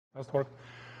Last work.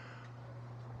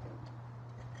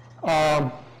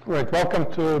 Right, welcome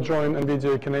to join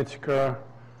NVIDIA Kinetica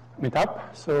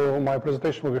Meetup. So my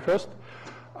presentation will be first.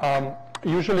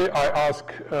 Usually I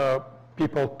ask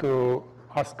people to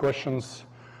ask questions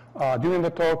during the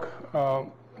talk.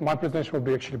 My presentation will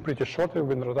be actually pretty short. It will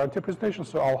be an introductory presentation,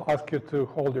 so I'll ask you to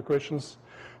hold your questions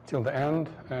till the end,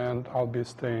 and I'll be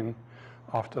staying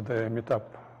after the meetup.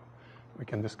 We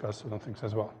can discuss certain things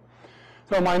as well.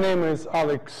 So my name is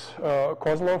Alex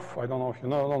Kozlov. I don't know if you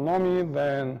don't know me.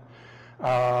 Then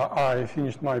I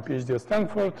finished my PhD at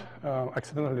Stanford.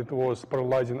 Accidentally, it was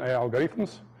parallelizing AI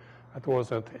algorithms. It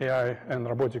was at AI and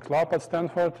Robotics Lab at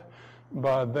Stanford.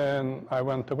 But then I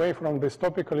went away from this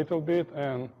topic a little bit,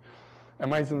 and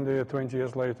amazingly, 20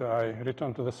 years later, I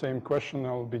returned to the same question.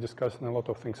 I'll be discussing a lot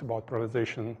of things about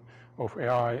parallelization of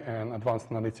AI and advanced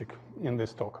analytics in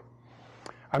this talk.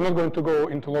 I'm not going to go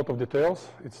into a lot of details.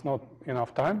 It's not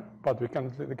enough time, but we can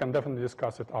definitely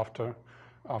discuss it after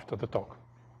the talk.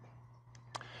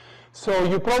 So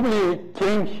you probably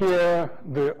came here,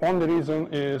 the only reason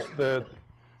is that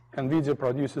NVIDIA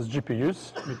produces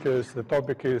GPUs, because the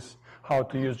topic is how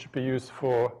to use GPUs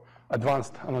for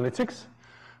advanced analytics.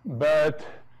 But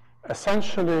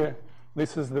essentially,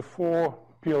 this is the four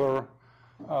pillar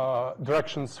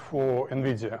directions for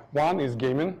NVIDIA. One is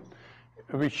gaming,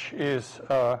 which is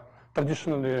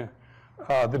traditionally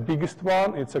the biggest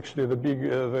one. It's actually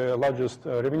the largest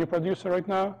revenue producer right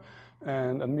now.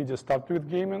 And NVIDIA started with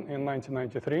gaming in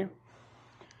 1993.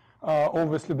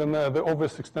 Obviously, the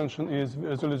obvious extension is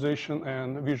visualization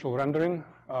and visual rendering,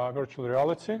 virtual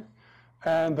reality.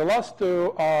 And the last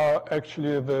two are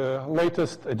actually the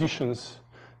latest additions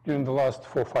during the last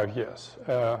 4 or 5 years.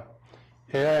 AI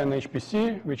and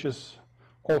HPC, which is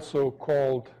also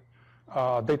called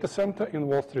data center in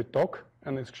Wall Street talk,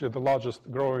 and it's actually the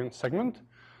largest growing segment,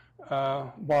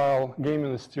 while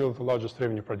gaming is still the largest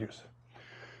revenue producer.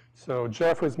 So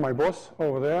Jeff is my boss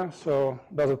over there, so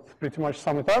does it pretty much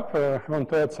sum it up? I want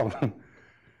to add something.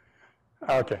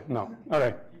 Okay, no, all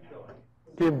right.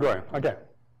 Keep going, okay.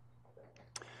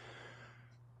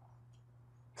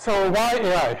 So why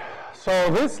AI? So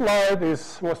this slide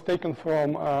was taken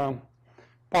from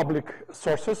public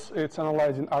sources. It's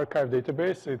analyzing archive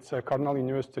database. It's a Cornell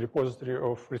University repository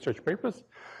of research papers.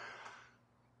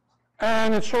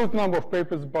 And it shows the number of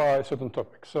papers by certain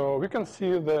topics. So we can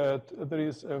see that there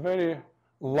is a very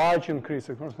large increase,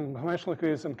 informational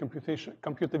increase in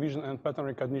computer vision and pattern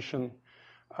recognition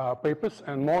papers.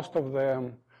 And most of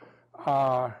them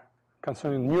are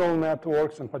concerning neural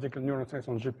networks, and particularly neural networks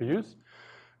on GPUs.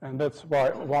 And that's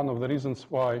why one of the reasons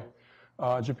why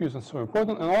GPUs are so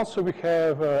important. And also we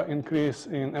have increase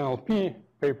in NLP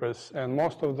papers, and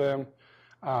most of them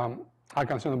are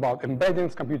concerned about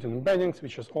embeddings, computing embeddings,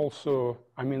 which is also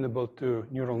amenable to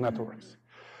neural networks.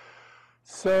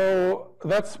 So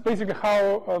that's basically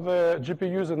how the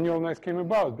GPUs and neural nets came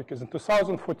about, because in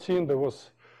 2014 there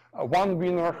was one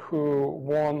winner who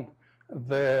won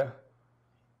the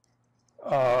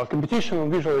competition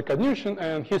on visual recognition,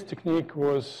 and his technique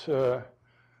was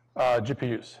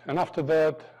GPUs. And after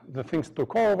that, the things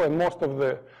took over, and most of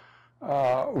the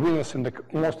winners in the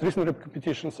most recent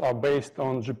competitions are based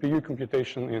on GPU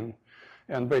computation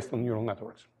and based on neural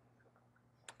networks.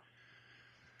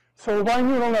 So why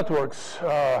neural networks?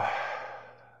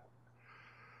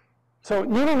 So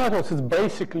neural networks is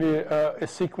basically a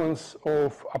sequence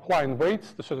of applying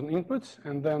weights to certain inputs,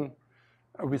 and then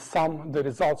we sum the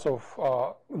results of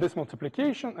this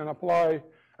multiplication and apply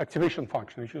activation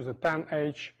function, which is a tanh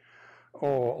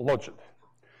or logit.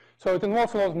 So it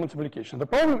involves a lot of multiplication. The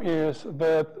problem is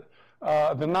that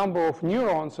the number of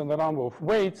neurons and the number of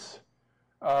weights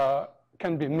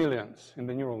can be millions in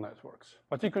the neural networks,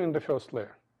 particularly in the first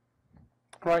layer,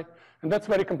 right? And that's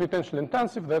very computationally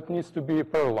intensive. That needs to be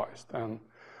parallelized. And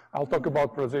I'll talk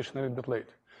about parallelization a little bit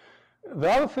later. The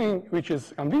other thing which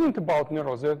is convenient about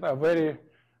neurons is that are very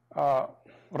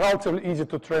relatively easy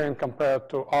to train compared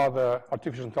to other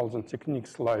artificial intelligence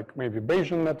techniques like maybe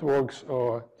Bayesian networks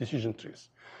or decision trees.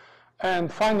 And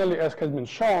finally, as has been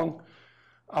shown,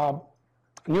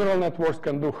 neural networks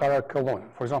can do hierarchical learning.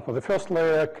 For example, the first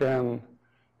layer can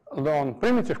learn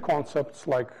primitive concepts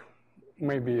like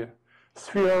maybe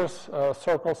spheres,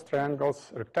 circles,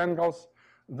 triangles, rectangles.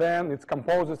 Then it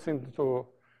composes into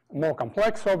more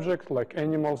complex objects like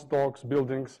animals, dogs,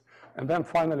 buildings. And then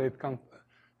finally, it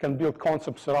can build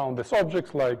concepts around these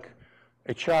objects, like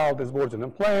a child is boarding a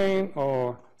plane,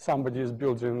 or somebody is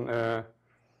building a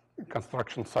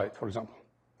construction site, for example.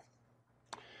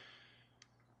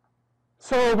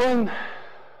 So when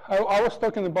I was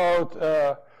talking about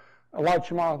a large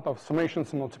amount of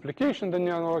summations and multiplication, then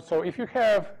so if you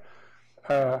have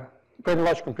very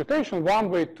large computation. One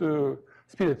way to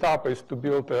speed it up is to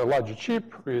build a larger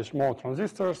chip with more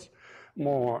transistors,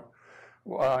 more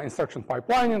instruction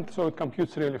pipelining, so it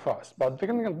computes really fast. But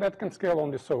that can scale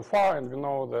only so far, and we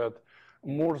know that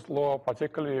Moore's law,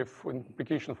 particularly for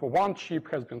implication for one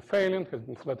chip, has been failing, has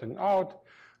been flattening out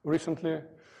recently.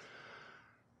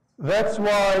 That's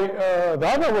why the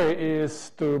other way is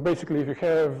to basically, if you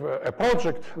have a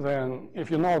project, then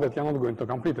if you know that you're not going to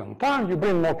complete it on time, you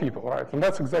bring more people, right? And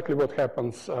that's exactly what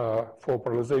happens for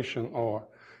parallelization or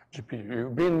GPU. You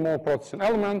bring more processing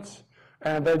elements,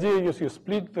 and the idea is you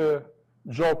split the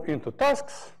job into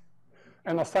tasks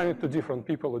and assign it to different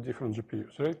people or different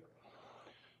GPUs, right?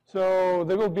 So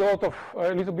there will be a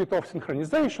little bit of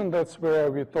synchronization. That's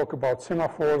where we talk about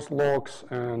semaphores, locks,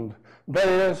 and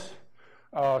barriers.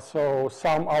 So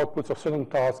some outputs of certain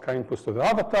tasks are inputs to the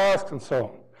other tasks, and so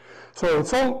on. So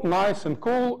it's all nice and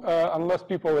cool, unless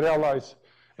people realize,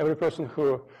 every person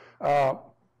who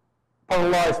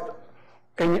parallelized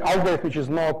any algorithm which is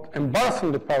not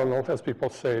embarrassingly parallel, as people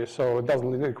say, so it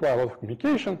doesn't require a lot of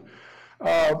communication.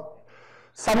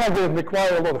 Some algorithms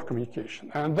require a lot of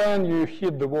communication, and then you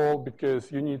hit the wall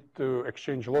because you need to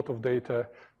exchange a lot of data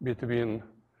between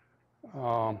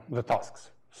the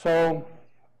tasks. So,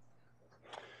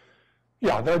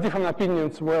 yeah, there are different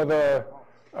opinions whether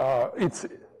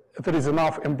there is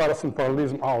enough embarrassing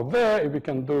parallelism out there, if we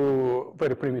can do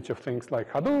very primitive things like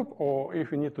Hadoop, or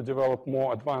if we need to develop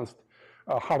more advanced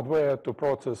hardware to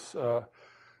process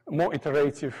more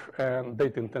iterative and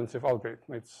data-intensive algorithms.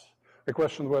 It's a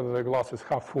question whether the glass is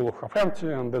half full or half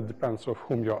empty, and that depends on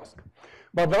whom you ask.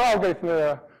 But there are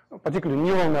algorithms, particularly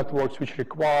neural networks, which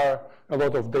require a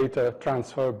lot of data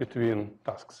transfer between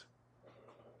tasks.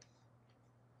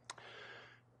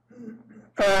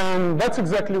 And that's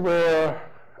exactly where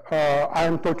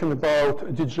I'm talking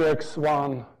about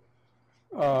DGX-1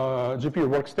 GPU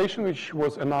workstation, which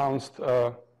was announced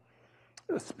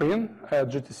spring at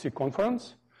GTC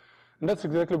conference. And that's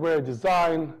exactly where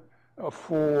design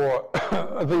for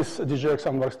this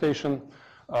DGX-1 workstation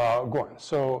going.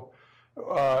 So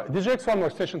DGX-1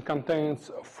 workstation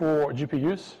contains 4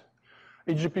 GPUs.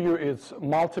 Each GPU is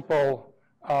multiple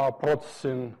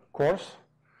processing cores.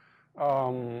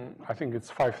 I think it's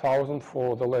 5,000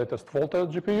 for the latest Volta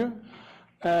GPU.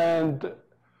 And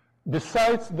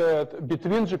besides that,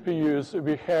 between GPUs,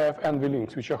 we have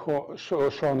NVLinks, which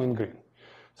are shown in green.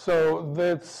 So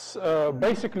that's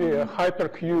basically a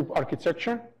hypercube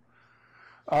architecture,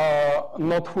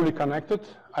 not fully connected.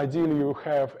 Ideally, you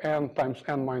have n times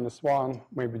n minus 1,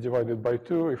 maybe divided by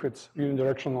 2, if it's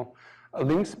unidirectional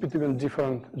links between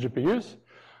different GPUs.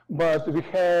 But we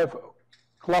have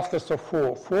clusters of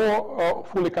 4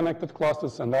 fully connected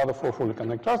clusters and the other 4 fully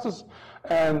connected clusters,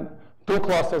 and 2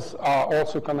 clusters are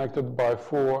also connected by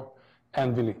 4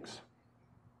 NVLinks.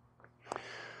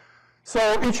 So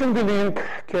each NVLink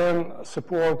can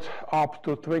support up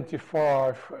to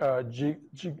 25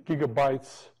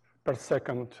 gigabytes per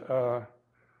second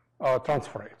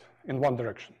transfer rate in one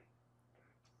direction,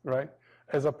 right?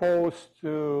 As opposed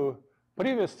to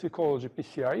previous technology,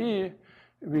 PCIe,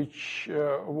 which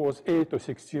was 8 or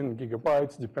 16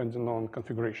 gigabytes, depending on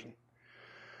configuration.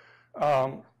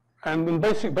 And then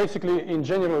basically, in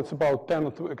general, it's about 10,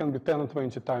 it can be 10 or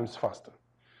 20 times faster.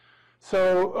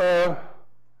 So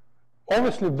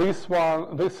obviously,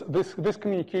 this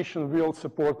communication will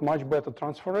support much better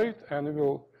transfer rate, and we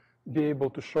will be able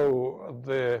to show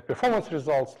the performance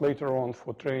results later on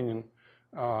for training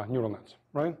neural nets,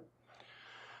 right?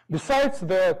 Besides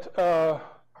that,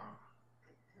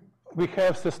 we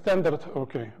have the standard,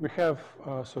 okay, we have,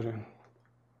 sorry.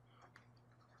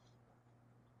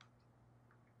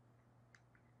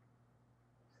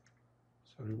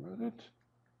 Sorry about it.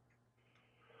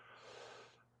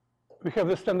 We have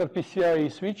the standard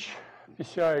PCIe switch,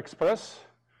 PCI Express,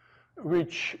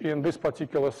 which in this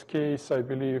particular case, I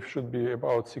believe, should be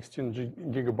about 16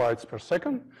 gigabytes per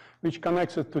second, which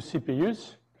connects it to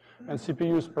CPUs. And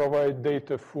CPUs provide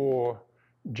data for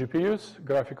GPUs,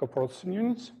 graphical processing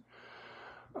units.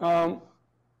 And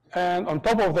on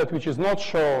top of that, which is not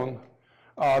shown,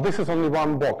 this is only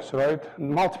one box, right?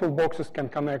 Multiple boxes can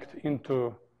connect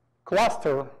into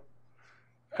cluster,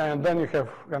 and then you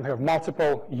can have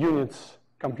multiple units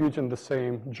computing the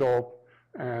same job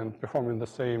and performing the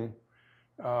same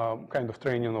kind of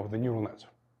training of the neural nets.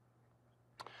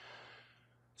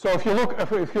 So if you look,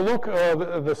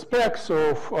 the specs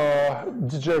of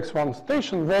DGX-1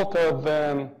 station Volta,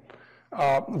 then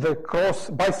the cross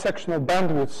bisectional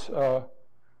bandwidths,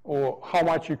 or how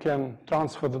much you can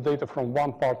transfer the data from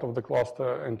one part of the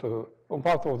cluster into from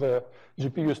part of the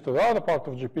GPUs to the other part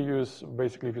of GPUs,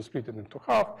 basically if you split it into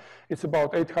half, it's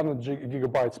about 800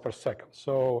 gigabytes per second.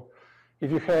 So if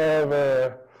you have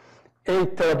a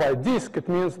 8 terabyte disk, it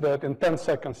means that in 10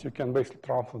 seconds you can basically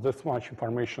transfer this much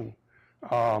information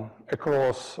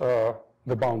across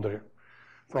the boundary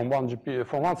from one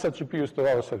set GPUs to the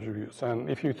other set GPUs. And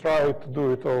if you try to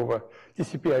do it over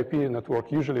TCP/IP network,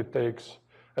 usually it takes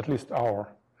at least an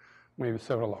hour, maybe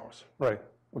several hours. Right?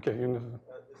 Okay. This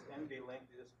NVLink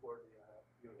is for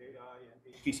your AI and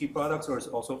HPC products, or is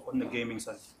it also on the gaming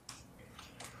side?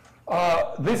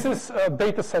 This is a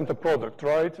data center product,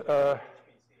 right?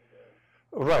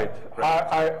 Right.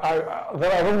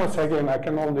 There are rumors, again, I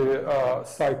can only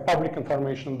cite public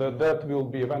information that will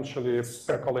be eventually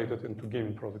percolated into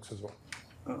gaming products as well.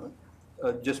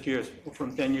 Just curious,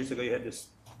 from 10 years ago, you had this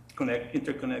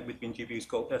interconnect between GPUs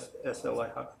called SLI.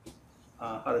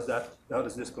 How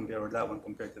does this compare, or that one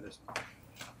compared to this one?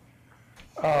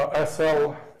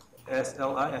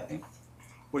 SLI, I think,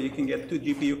 where you can get 2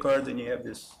 GPU cards and you have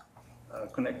this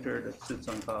connector that sits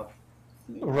on top.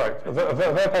 Right,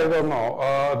 that I don't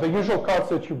know. The usual cards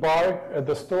that you buy at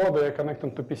the store, they are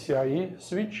connected to PCIe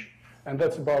switch, and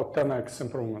that's about 10x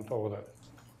improvement over that.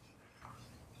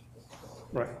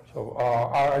 Right, so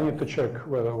I need to check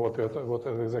whether what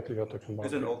exactly you're talking about.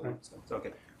 It's an old one, so it's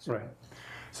okay. Right.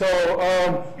 So,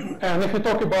 and if you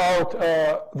talk about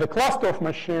the cluster of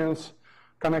machines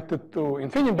connected to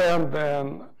InfiniBand, then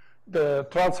the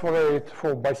transfer rate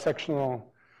for bisectional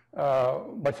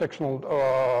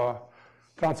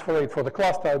transfer rate for the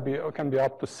cluster can be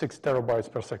up to 6 terabytes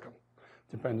per second,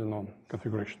 depending on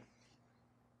configuration.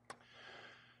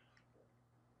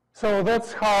 So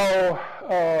that's how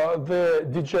the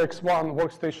DGX-1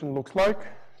 workstation looks like.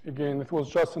 Again, it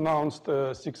was just announced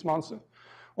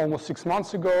almost 6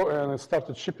 months ago, and it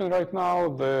started shipping right now.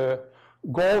 The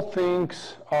gold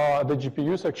things are the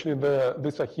GPUs. Actually,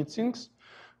 these are heat sinks,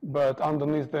 but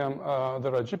underneath them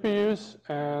there are GPUs,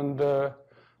 and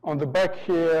on the back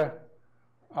here,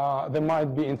 there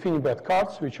might be InfiniBand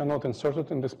cards, which are not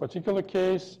inserted in this particular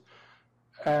case.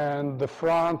 And the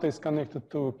front is connected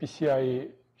to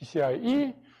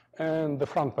PCIe and the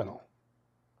front panel.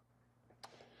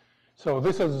 So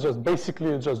this is just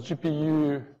basically just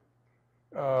GPU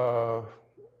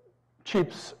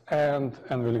chips and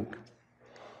NVLink.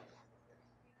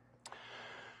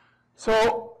 So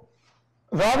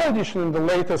the other addition in the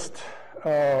latest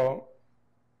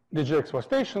DGX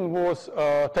workstation was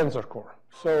Tensor Core.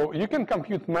 So you can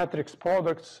compute matrix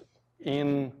products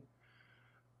on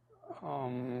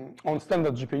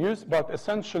standard GPUs, but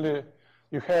essentially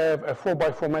you have a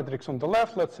 4x4 matrix on the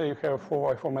left. Let's say you have a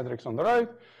 4x4 matrix on the right,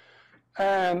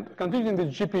 and computing the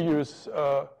GPUs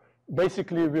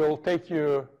basically will take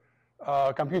you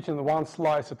computing one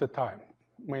slice at a time,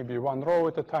 maybe one row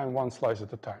at a time, one slice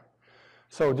at a time.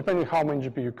 So depending how many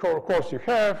GPU cores you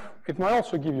have, it might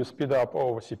also give you speed up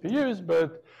over CPUs,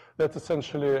 but that's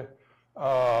essentially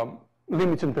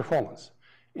limiting performance.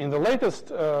 In the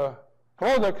latest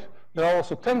product, there are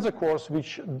also tensor cores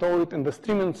which do it in the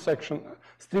streaming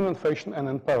fashion and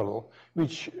in parallel,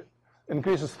 which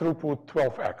increases throughput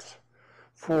 12x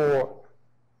for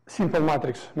simple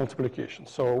matrix multiplication.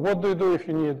 So what do you do if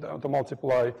you need to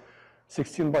multiply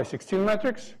 16 by 16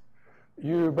 matrix?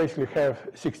 You basically have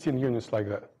 16 units like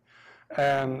that.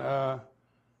 And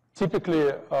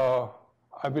typically,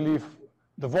 I believe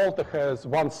the Volta has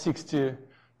 160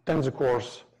 tensor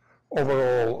cores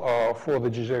overall for the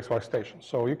DGX workstation.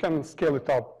 So you can scale it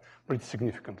up pretty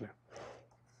significantly.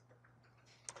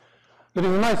 There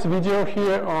is a nice video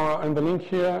here and the link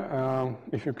here,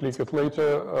 if you click it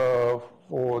later,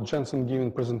 for Jensen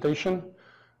giving presentation,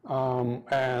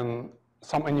 and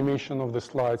some animation of the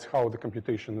slides, how the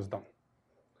computation is done.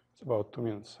 It's about 2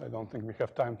 minutes. I don't think we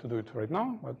have time to do it right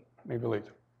now, but maybe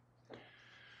later.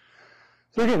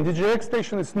 So again, DGX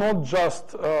station is not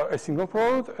just a single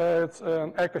product, it's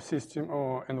an ecosystem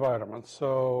or environment.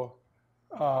 So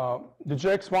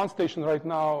DGX-1 station right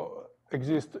now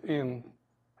exists in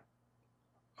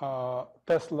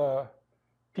Tesla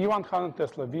P100,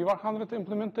 Tesla V100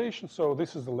 implementation. So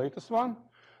this is the latest one.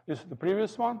 This is the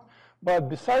previous one. But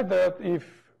beside that, if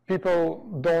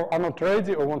people are not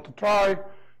ready or want to try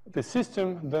the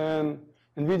system, then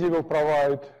NVIDIA will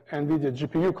provide NVIDIA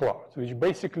GPU Cloud, which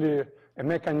basically a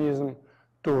mechanism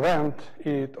to rent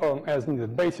it on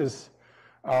as-needed basis,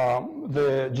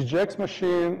 the DGX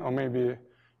machine, or maybe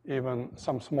even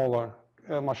some smaller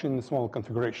machine in small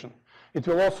configuration. It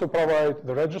will also provide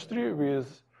the registry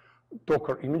with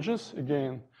Docker images.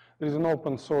 Again, there is an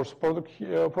open source product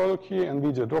here,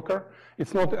 NVIDIA Docker.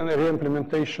 It's not a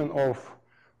re-implementation of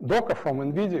Docker from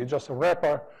NVIDIA, it's just a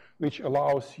wrapper which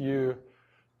allows you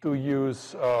to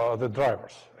use the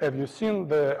drivers. Have you seen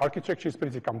the architecture is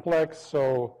pretty complex,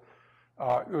 so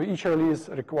each release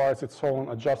requires its own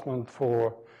adjustment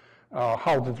for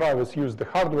how the drivers use the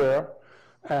hardware,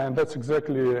 and that's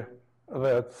exactly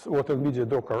what NVIDIA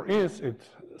Docker is. It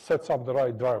sets up the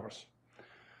right drivers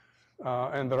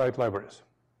and the right libraries.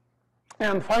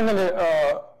 And finally,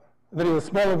 there is a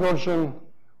smaller version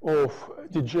of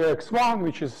DJX1,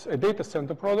 which is a data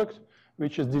center product,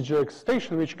 which is DJX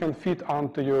Station, which can fit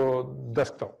onto your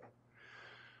desktop,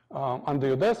 under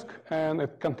your desk, and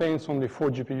it contains only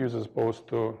 4 GPUs as opposed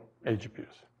to 8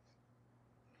 GPUs.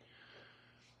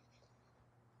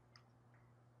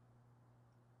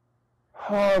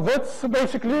 That's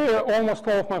basically almost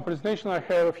all of my presentation. I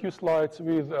have a few slides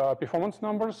with performance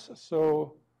numbers.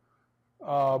 So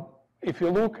if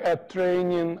you look at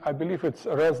training, I believe it's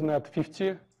ResNet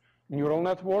 50 neural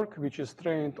network, which is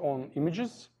trained on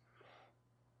images.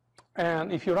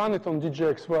 And if you run it on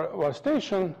DJX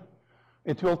Workstation,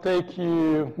 it will take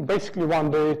you basically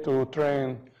 1 day to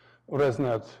train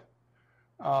ResNet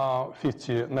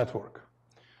 50 network.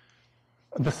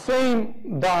 The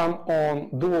same done on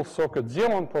dual socket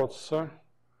Xeon processor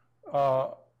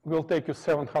will take you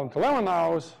 711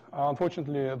 hours.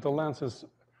 Unfortunately, the length is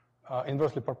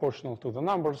inversely proportional to the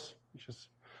numbers, which is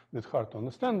a bit hard to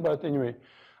understand. But anyway,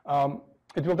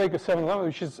 it will take you 711,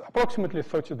 which is approximately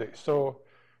 30 days. So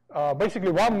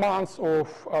basically 1 month of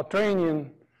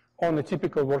training on a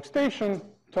typical workstation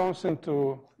turns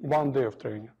into 1 day of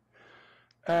training.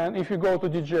 And if you go to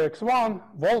DJX1,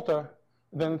 Volta,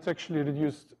 then it's actually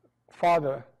reduced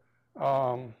further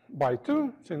by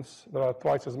 2, since there are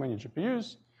twice as many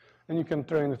GPUs, and you can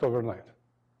train it overnight.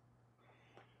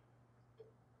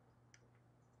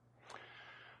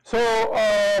 So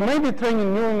maybe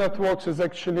training neural networks is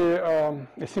actually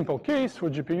a simple case for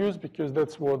GPUs, because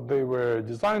that's what they were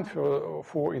designed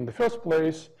for in the first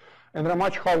place, and there are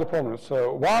much harder problems.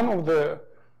 So one of the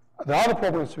other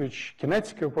problems which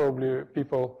Kinetica probably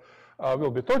people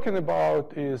will be talking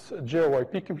about is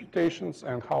GeoIP computations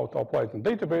and how to apply it in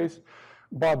database.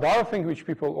 But the other thing which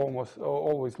people almost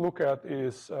always look at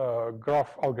is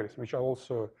graph algorithms, which are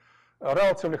also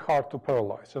relatively hard to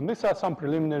parallelize. And these are some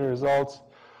preliminary results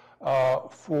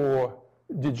for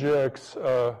DJX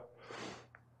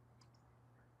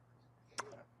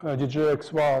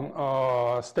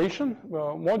DJX1 station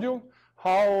module,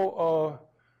 how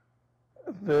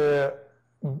the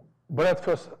breadth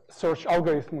first search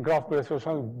algorithm, graph breadth first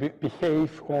algorithm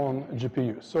behave on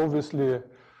GPUs. So obviously,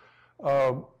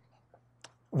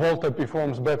 Volta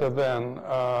performs better than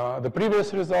the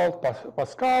previous result,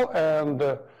 Pascal,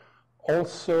 and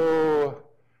also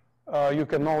you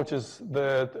can notice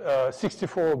that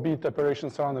 64-bit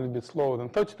operations run a little bit slower than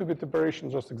 32-bit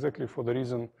operations, just exactly for the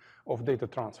reason of data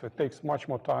transfer. It takes much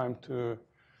more time to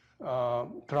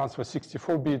transfer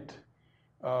 64-bit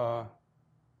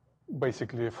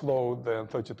basically flow than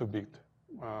 32-bit.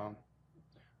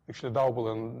 Actually,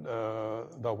 double and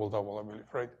double, I believe,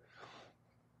 right?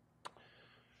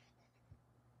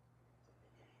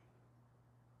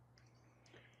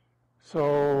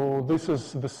 So this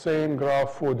is the same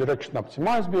graph for direction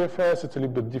optimized BFS. It's a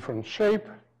little bit different shape,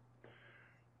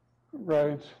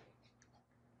 right?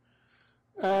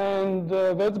 And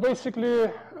that's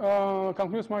basically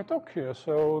concludes my talk here.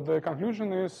 So the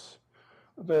conclusion is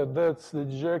that that's the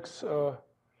DJX1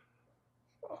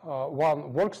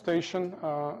 workstation.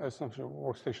 It's not a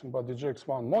workstation, but the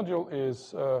DJX1 module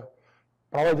is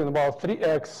providing about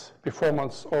 3x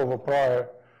performance over prior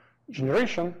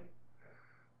generation.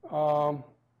 There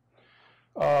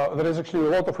is actually a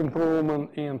lot of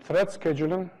improvement in thread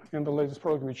scheduling in the latest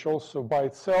product, which also by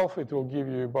itself, it will give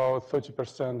you about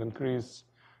 30% increase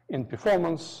in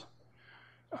performance.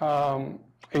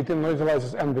 It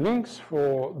initializes NVLinks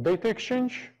for data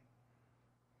exchange.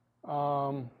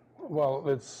 Well,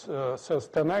 it says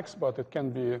 10x, but it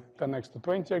can be 10x to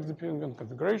 20x depending on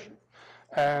configuration.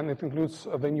 And it includes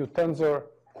the new tensor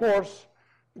cores,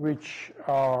 which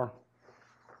are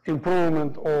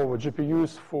improvement over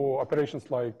GPUs for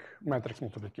operations like matrix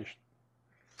multiplication.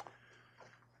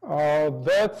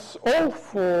 That's all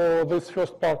for this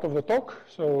first part of the talk.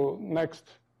 So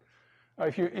next,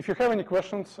 if you have any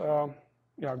questions,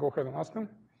 yeah, go ahead and ask them.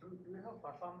 Do you have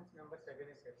performance numbers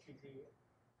against FPGA,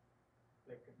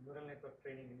 like neural network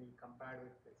training, will be compared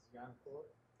with the Xeon core?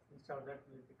 Instead of that,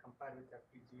 will be compared with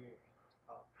FPGA?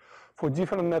 For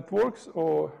different networks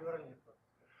or? Neural network.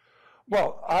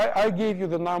 Well, I gave you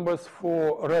the numbers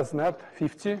for ResNet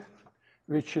 50,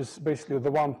 which is basically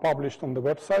the one published on the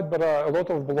website, but a lot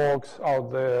of blogs out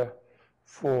there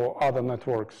for other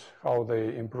networks, how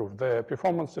they improve. The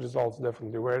performance results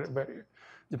definitely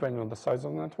depending on the size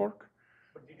of the network.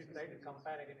 But did you try to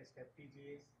compare against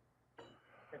FPGAs?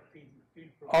 Field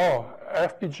Oh,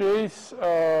 FPGAs,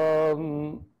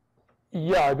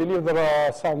 yeah, I believe there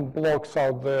are some blocks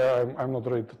out there. I'm not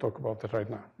ready to talk about it right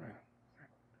now.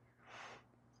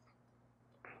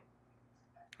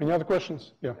 Any other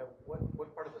questions? Yeah.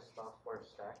 What part of the software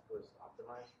stack was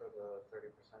optimized for the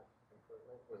 30%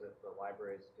 improvement? Was it the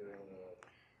libraries doing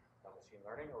the machine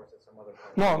learning, or was it some other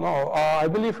part? No. I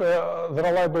believe there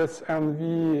are libraries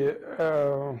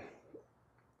NV,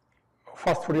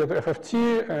 fast Fourier to FFT,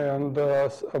 and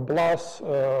BLAS,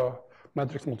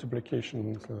 matrix multiplication,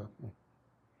 things like that.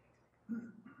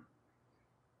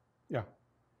 Yeah.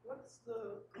 What's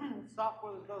the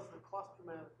software that does the cluster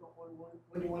management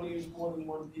when you want to use more than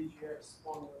one DGX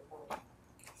on the phone?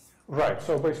 Right,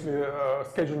 so basically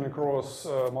scheduling across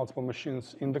multiple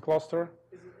machines in the cluster.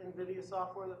 Is it NVIDIA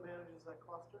software that manages that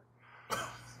cluster?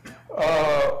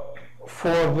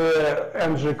 For the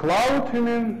NG Cloud, you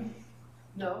mean?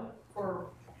 No, for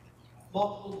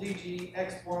multiple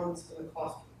DGX1s in a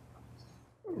cluster.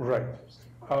 Right.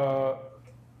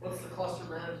 What's the cluster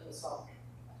management software?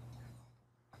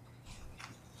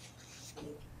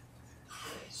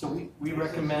 So we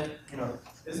recommend,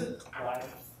 Is it?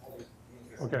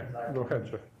 Okay, go ahead,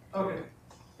 Jeff. Okay.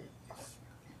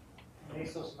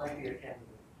 Mesos might be a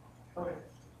candidate. Okay.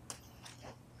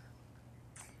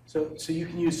 so you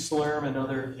can use Slurm and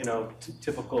other,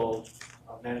 typical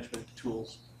management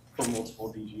tools for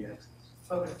multiple DGXs.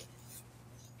 Okay.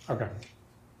 Okay.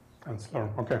 And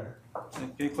Slurm, okay.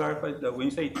 And can you clarify that when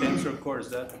you say tensor core,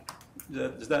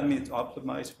 does that mean it's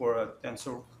optimized for a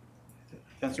TensorFlow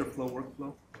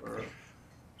workflow? Or?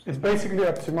 It's basically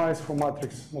optimized for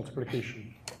matrix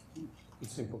multiplication, in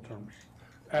simple terms.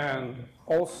 And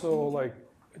also, like,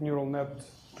 neural net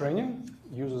training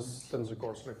uses tensor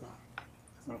cores right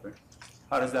now. Okay.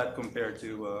 How does that compare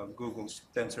to Google's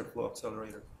TensorFlow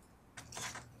accelerator?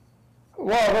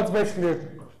 Well, that's basically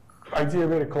idea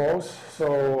very close.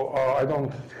 So I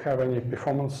don't have any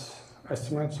performance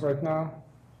estimates right now.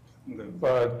 Okay.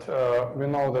 But we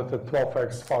know that it's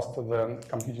 12x faster than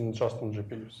computing just on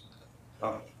GPUs. Oh,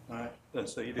 all right.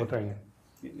 So For training.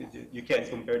 you can't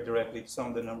compare directly to some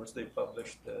of the numbers they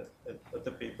published at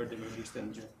the paper they released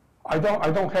in June. I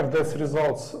don't have these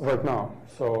results right now,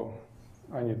 so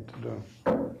I need to do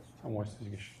some more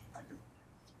investigation.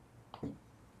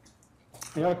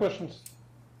 Any other questions?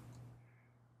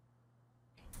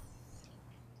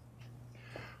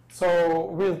 So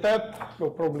with that,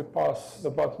 we'll probably pass the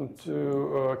baton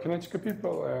to Kinetica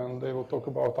people, and they will talk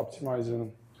about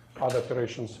optimizing other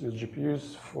operations with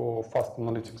GPUs for fast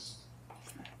analytics.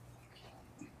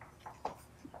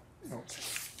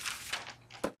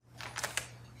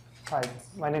 Hi,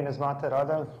 my name is Mate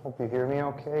Rada. Hope you hear me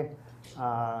okay.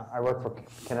 I work for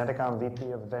Kinetica. I'm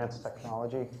VP of Advanced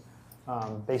Technology.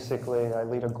 Basically, I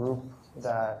lead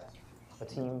a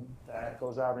team that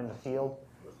goes out in the field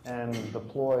and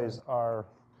deploys our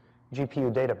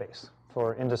GPU database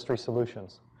for industry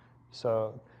solutions.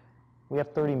 So we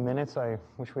have 30 minutes. I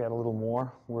wish we had a little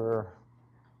more. We're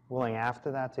willing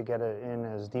after that to get it in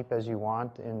as deep as you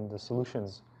want in the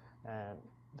solutions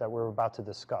that we're about to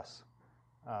discuss.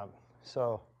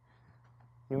 So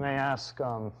you may ask,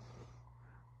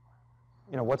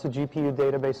 what's a GPU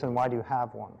database and why do you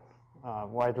have one?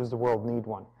 Why does the world need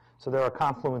one? So there are a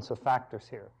confluence of factors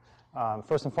here.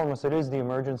 First and foremost, it is the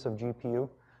emergence of GPU,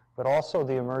 but also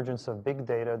the emergence of big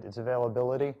data, its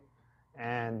availability,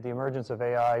 and the emergence of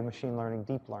AI, machine learning,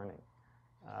 deep learning.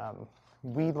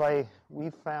 We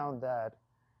found that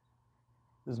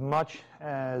as much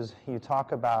as you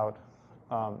talk about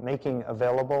making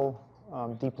available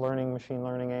deep learning, machine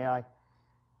learning, AI,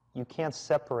 you can't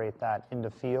separate that in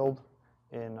the field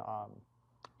in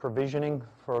provisioning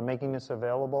for making this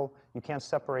available. You can't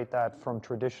separate that from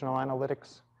traditional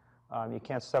analytics. You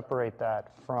can't separate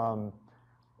that from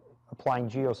applying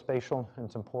geospatial and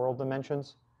temporal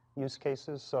dimensions use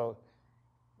cases. So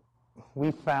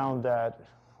we found that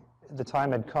the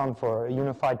time had come for a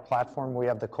unified platform. We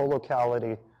have the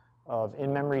co-locality of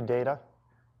in-memory data,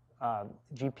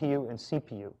 GPU and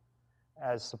CPU,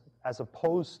 as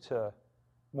opposed to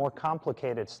more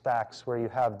complicated stacks where you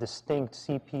have distinct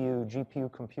CPU,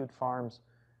 GPU compute farms,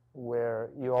 where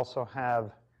you also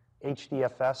have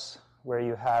HDFS, where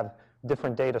you have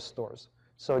different data stores.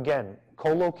 So again,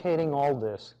 co-locating all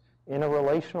this in a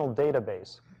relational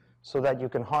database so that you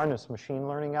can harness machine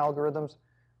learning algorithms,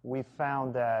 we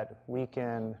found that we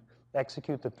can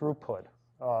execute the throughput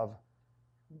of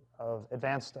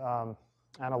advanced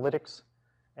analytics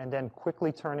and then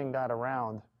quickly turning that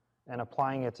around and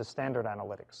applying it to standard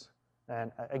analytics.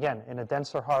 And again, in a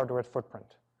denser hardware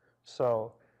footprint.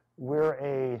 So we're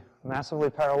a massively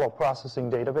parallel processing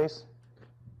database.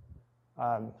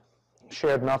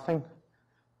 Shared nothing.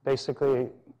 Basically,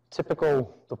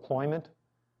 typical deployment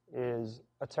is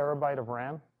a terabyte of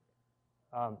RAM,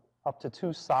 up to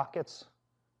 2 sockets,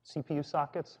 CPU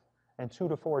sockets, and 2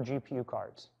 to 4 GPU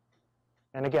cards.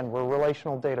 And again, we're a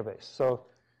relational database, so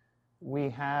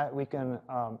we can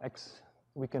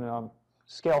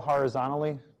scale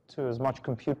horizontally to as much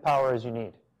compute power as you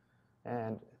need.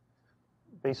 And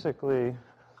basically,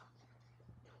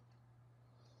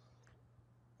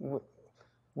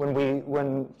 when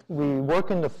we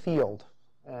work in the field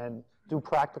and do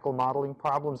practical modeling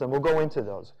problems, and we'll go into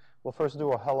those. We'll first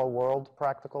do a hello world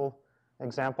practical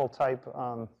example type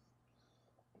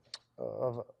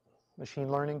of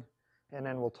machine learning, and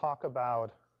then we'll talk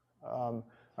about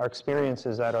our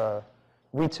experiences at a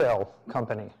retail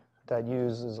company that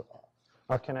uses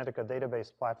our Kinetica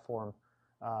database platform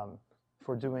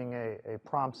for doing a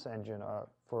prompts engine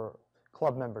for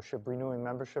club membership, renewing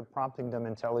membership, prompting them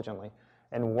intelligently,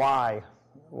 and why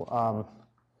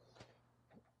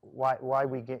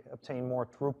we obtain more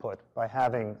throughput by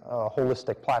having a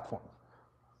holistic platform.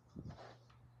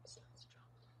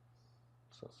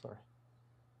 So sorry.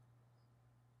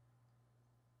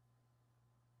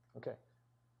 Okay.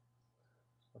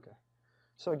 Okay.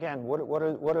 So again,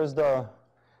 what is the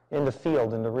in the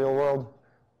field, in the real world?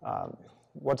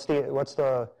 What's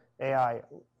the AI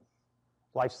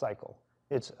life cycle?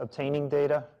 It's obtaining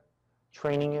data,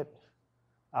 training it,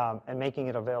 and making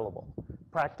it available.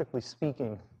 Practically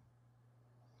speaking,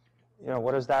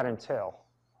 what does that entail?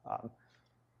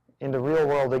 In the real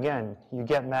world, again, you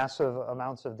get massive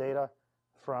amounts of data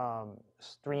from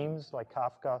streams like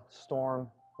Kafka, Storm,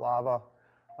 Lava,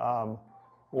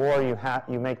 or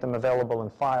you make them available in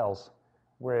files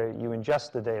where you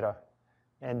ingest the data.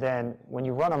 And then when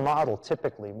you run a model,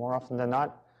 typically, more often than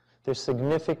not, there's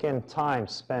significant time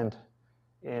spent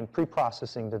in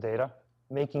pre-processing the data,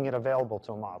 making it available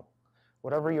to a model.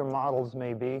 Whatever your models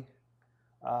may be,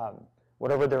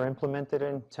 whatever they're implemented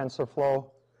in, TensorFlow,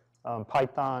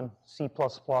 Python, C++,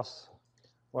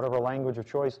 whatever language of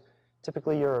choice,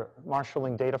 typically you're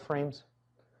marshaling data frames,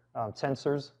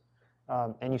 tensors,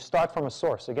 and you start from a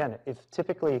source. Again,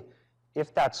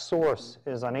 if that source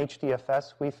is on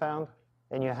HDFS, we found,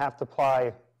 and you have to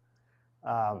apply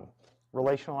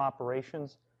relational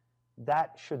operations,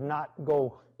 that should not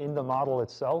go in the model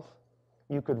itself.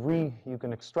 You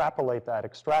can extrapolate that,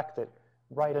 extract it,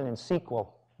 write it in SQL,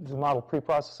 do model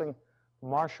preprocessing,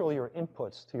 marshal your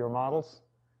inputs to your models,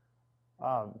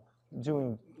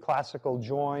 doing classical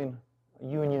join,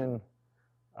 union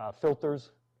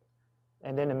filters,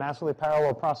 and then in massively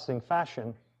parallel processing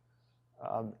fashion,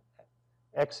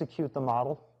 execute the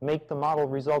model, make the model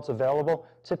results available.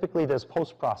 Typically, there's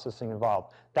post-processing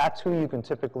involved. That too you can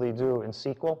typically do in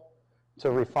SQL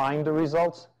to refine the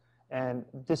results, and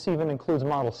this even includes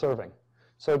model serving.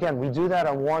 So again, we do that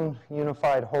on one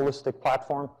unified, holistic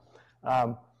platform.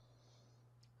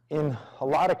 In a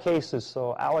lot of cases,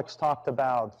 so Alex talked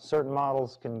about certain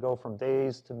models can go from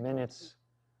days to minutes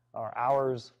or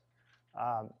hours.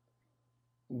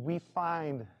 We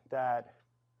find that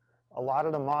a lot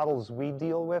of the models we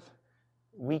deal with,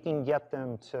 we can get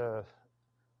them to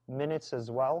minutes as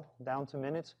well, down to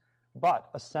minutes, but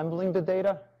assembling the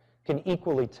data can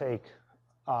equally take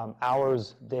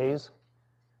hours, days,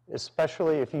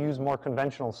 especially if you use more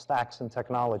conventional stacks and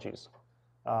technologies.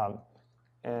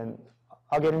 And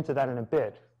I'll get into that in a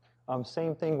bit.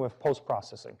 Same thing with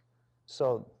post-processing.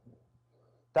 So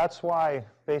that's why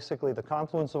basically the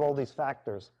confluence of all these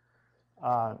factors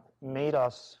made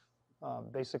us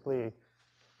basically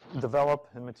develop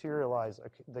and materialize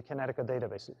the Kinetica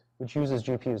database, which uses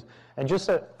GPUs. And just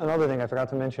another thing I forgot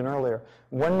to mention earlier,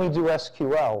 when we do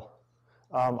SQL,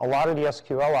 a lot of the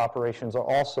SQL operations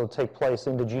also take place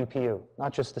in the GPU,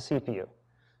 not just the CPU.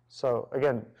 So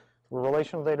again, we're a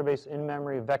relational database,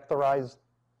 in-memory, vectorized,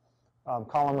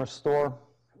 columnar store,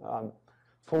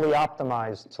 fully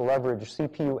optimized to leverage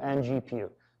CPU and GPU.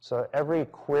 So every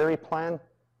query plan,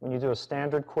 when you do a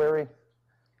standard query,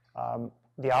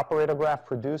 the operator graph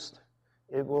produced,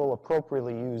 it will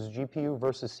appropriately use GPU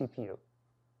versus CPU.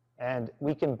 And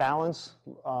we can balance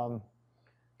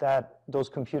those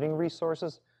computing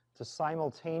resources to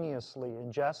simultaneously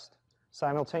ingest,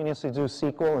 simultaneously do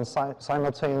SQL, and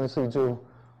simultaneously do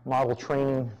model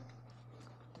training.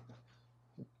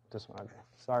 This one,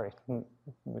 sorry.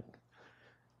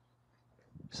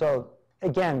 So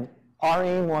again, our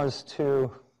aim was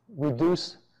to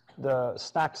reduce the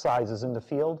stack sizes in the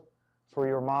field for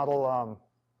your model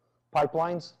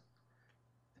pipelines.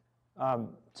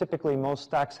 Typically, most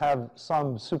stacks have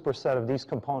some superset of these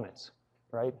components,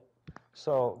 right?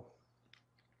 So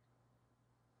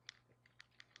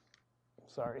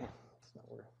sorry. It's not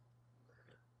working.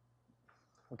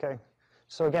 Okay.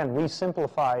 So again, we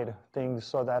simplified things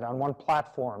so that on one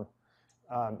platform,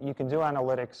 you can do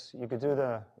analytics, you could do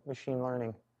the machine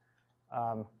learning.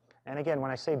 And again, when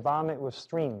I say bomb it with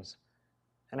streams,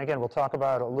 and again, we'll talk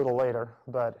about it a little later,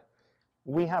 but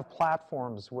we have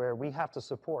platforms where we have to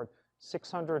support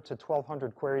 600 to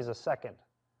 1,200 queries a second,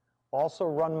 also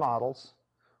run models,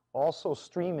 also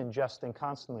stream ingesting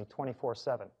constantly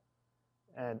 24/7.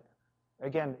 And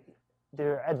again,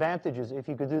 there are advantages if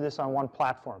you could do this on one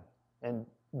platform. And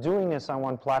doing this on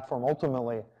one platform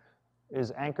ultimately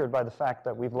is anchored by the fact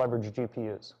that we've leveraged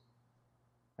GPUs.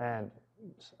 And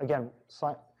again,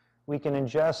 we can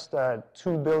ingest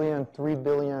 2 billion, 3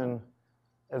 billion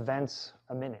events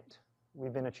a minute.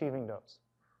 We've been achieving those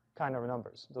kind of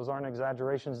numbers. Those aren't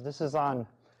exaggerations. This is on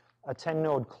a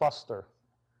 10-node cluster.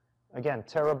 Again,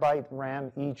 terabyte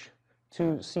RAM each,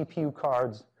 2 CPU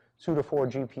cards, 2 to 4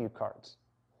 GPU cards.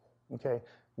 Okay,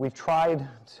 we've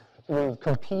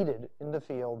competed in the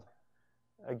field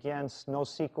against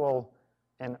NoSQL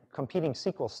and competing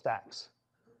SQL stacks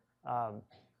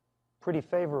pretty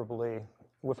favorably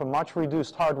with a much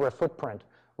reduced hardware footprint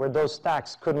where those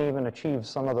stacks couldn't even achieve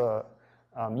some of the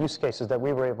use cases that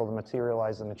we were able to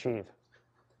materialize and achieve.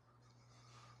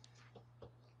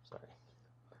 Sorry.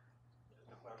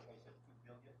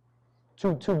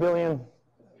 2 billion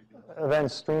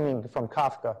events streaming from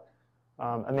Kafka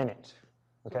a minute.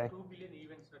 Okay. So 2 billion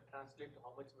events will translate to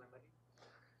how much memory?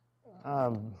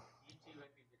 Each event,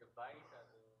 is it a byte or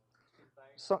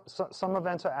 16 bytes? Some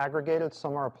events are aggregated,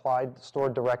 some are applied,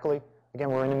 stored directly. Again,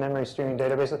 we're in a memory streaming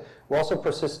databases. We're also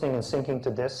persisting and syncing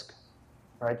to disk,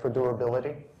 right, for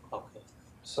durability. Okay.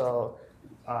 So,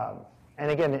 and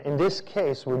again, in this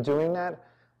case, we're doing that,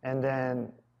 and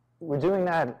then we're doing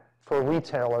that for a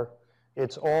retailer.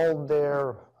 It's all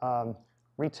their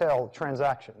retail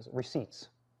transactions, receipts,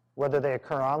 whether they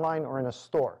occur online or in a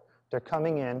store. They're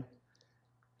coming in.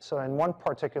 So in one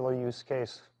particular use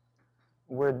case,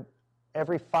 we're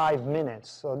every 5 minutes,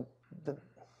 so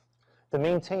the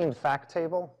maintained fact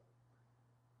table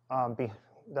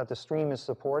that the stream is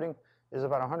supporting is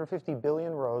about 150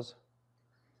 billion rows.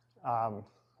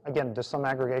 Again, there's some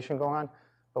aggregation going on,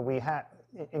 but we have,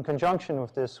 in conjunction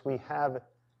with this, we have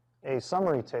a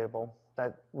summary table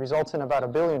that results in about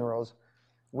 1 billion rows,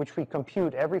 which we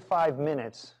compute every 5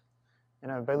 minutes in,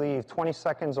 I believe, 20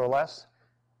 seconds or less,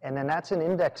 and then that's an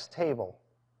index table.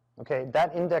 Okay,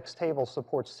 that index table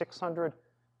supports 600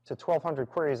 to 1,200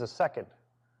 queries a second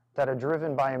that are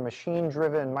driven by a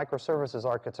machine-driven microservices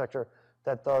architecture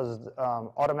that does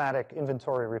automatic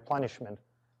inventory replenishment,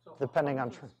 so depending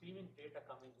on. Streaming data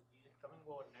coming, is it coming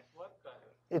over network?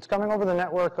 It's coming over the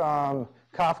network,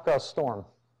 Kafka Storm,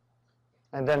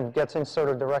 and then gets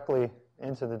inserted directly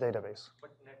into the database.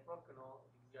 But network,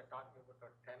 we are talking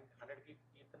about a 100 gig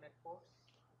Ethernet port.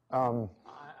 Um,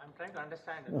 I'm trying to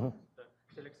understand. Mhm.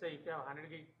 So let's say if you have a 100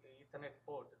 gig Ethernet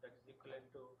port, that is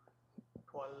equivalent to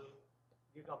 12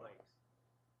 gigabytes.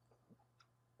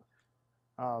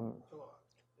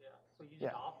 So you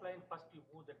just offline first you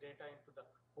move the data into the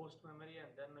host memory and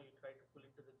then you try to pull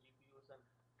into the GPUs and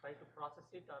try to process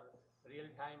it, or real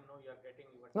time, you are getting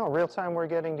your. No, real time we're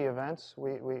getting the events.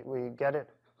 We get it,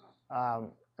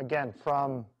 again,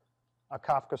 from a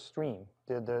Kafka stream.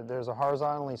 There's a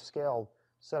horizontally scaled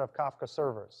set of Kafka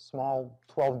servers, small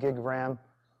 12 gig RAM,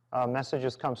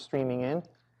 messages come streaming in,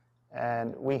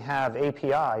 and we have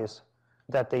APIs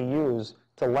that they use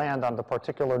to land on the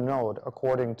particular node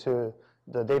according to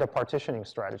the data partitioning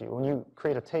strategy. When you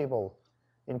create a table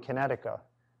in Kinetica,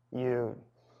 you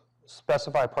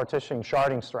specify partitioning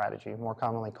sharding strategy, more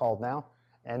commonly called now,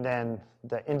 and then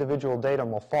the individual data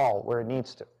will fall where it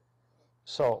needs to.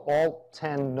 So all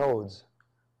 10 nodes,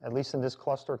 at least in this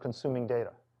cluster, are consuming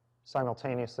data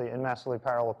simultaneously in massively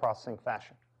parallel processing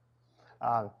fashion.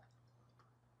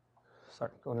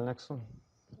 Sorry, go to the next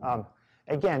one.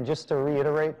 Again, just to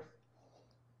reiterate,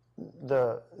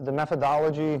 the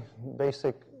methodology,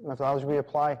 basic methodology we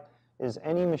apply is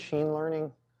any machine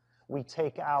learning we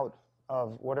take out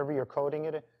of whatever you're coding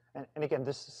it. And again,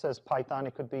 this says Python,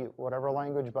 it could be whatever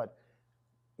language, but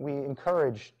we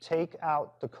encourage take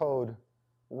out the code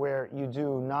where you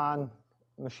do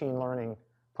non-machine learning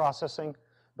processing.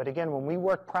 But again, when we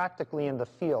work practically in the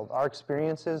field, our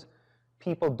experience is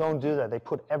people don't do that. They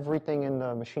put everything in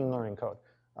the machine learning code.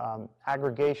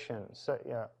 Aggregation,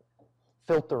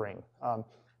 filtering.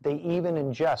 They even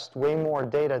ingest way more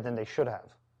data than they should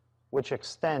have, which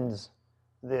extends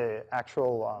the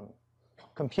actual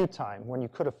compute time when you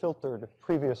could have filtered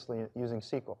previously using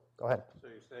SQL. Go ahead. So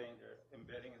you're saying they're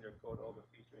embedding in their code all the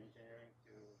feature engineering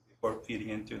before feeding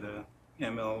into the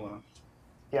ML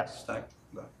Yes. stack?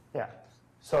 Got it. Yeah.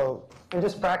 So in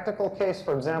this practical case,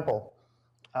 for example,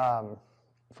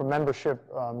 for membership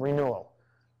renewal,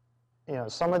 you know,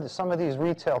 some of these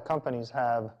retail companies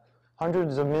have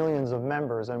hundreds of millions of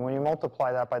members, and when you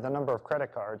multiply that by the number of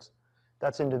credit cards,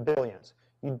 that's into billions.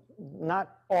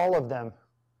 Not all of them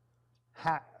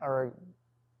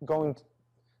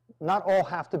not all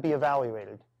have to be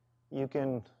evaluated. You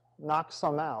can knock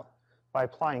some out by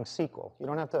applying SQL. You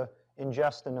don't have to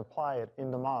ingest and apply it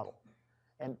in the model.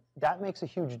 And that makes a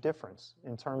huge difference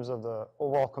in terms of the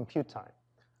overall compute time.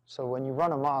 So when you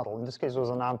run a model, in this case it was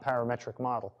a non-parametric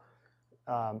model,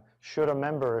 should a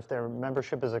member, if their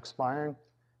membership is expiring,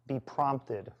 be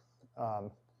prompted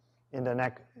in the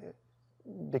next,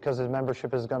 because his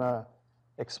membership is going to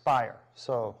expire.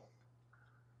 So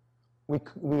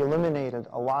we eliminated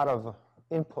a lot of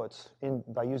inputs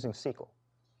by using SQL.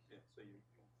 Yeah, so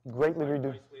you Greatly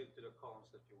reduced. isolated to the columns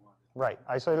that you wanted. Right,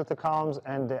 isolated the columns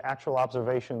and the actual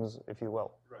observations, if you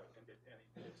will. Right, and did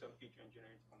some feature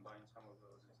engineering to combine some of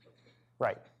those and stuff.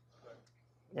 Right. Right.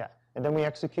 Yeah, and then we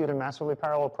execute in massively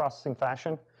parallel processing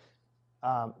fashion.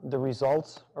 The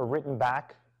results are written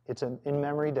back. It's an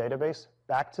in-memory database,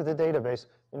 back to the database,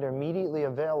 and they're immediately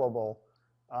available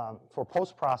for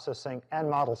post-processing and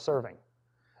model serving.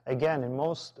 Again, in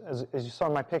most, as you saw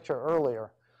in my picture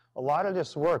earlier, a lot of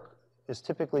this work is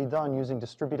typically done using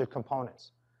distributed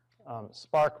components.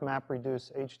 Spark,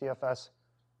 MapReduce, HDFS,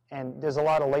 and there's a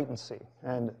lot of latency.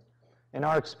 And in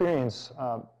our experience,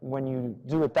 when you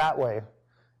do it that way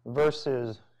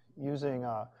versus using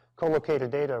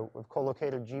co-located data with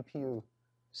co-located GPU,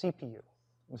 CPU,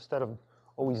 instead of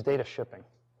always data shipping.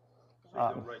 So you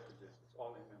don't write to this, it's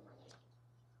all in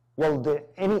memory. Well,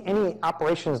 any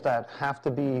operations that have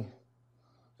to be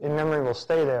in memory will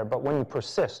stay there, but when you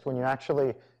persist, when you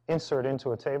actually insert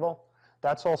into a table,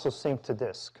 that's also synced to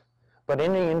disk. But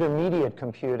in the intermediate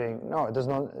computing, no,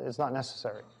 it's not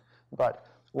necessary. But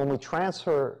when we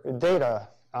transfer data,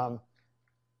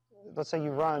 let's say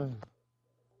you run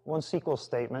one SQL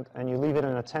statement and you leave it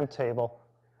in a temp table,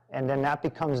 and then that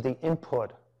becomes the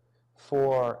input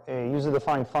for a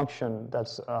user-defined function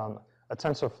that's a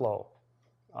TensorFlow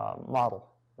model,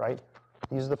 right?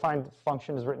 The user-defined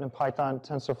function is written in Python,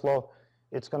 TensorFlow.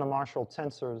 It's going to marshal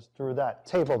tensors through that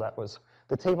table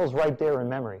the table's right there in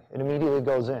memory. It immediately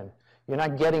goes in. You're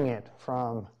not getting it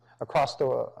from across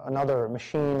to another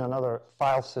machine, another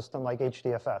file system like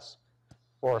HDFS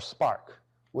or Spark,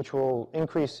 which will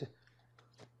increase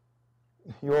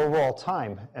your overall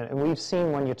time. And we've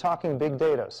seen when you're talking big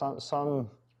data, some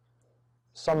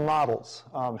models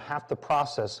have to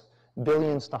process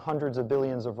billions to hundreds of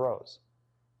billions of rows.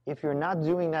 If you're not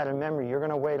doing that in memory, you're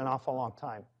going to wait an awful long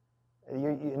time.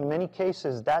 In many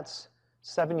cases, that's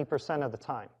 70% of the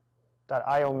time, that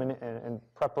I/O and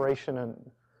preparation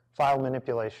and file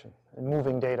manipulation and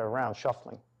moving data around,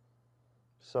 shuffling.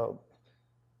 So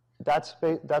that's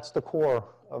the core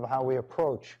of how we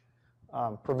approach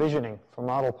provisioning for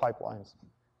model pipelines.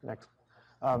 Next.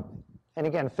 And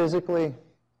again, physically,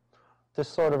 this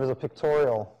sort of is a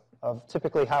pictorial of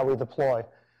typically how we deploy.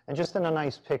 And just in a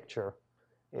nice picture,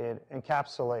 it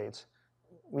encapsulates.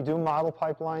 We do model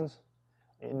pipelines.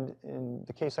 In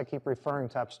the case I keep referring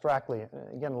to abstractly,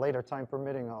 again, later time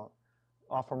permitting, I'll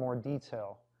offer more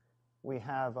detail. We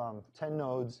have 10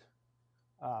 nodes.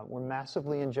 We're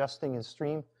massively ingesting in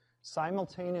stream,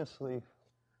 simultaneously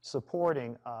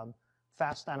supporting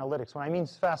fast analytics. When I mean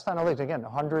fast analytics, again,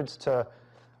 hundreds to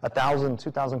 1,000,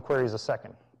 2,000 queries a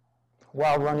second,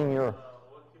 while running your...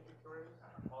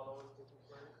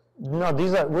 No,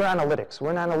 we're analytics.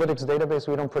 We're an analytics database.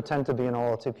 We don't pretend to be an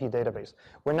OLTP database.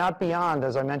 We're not beyond,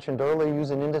 as I mentioned earlier,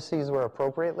 using indices where they're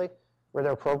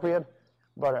appropriate.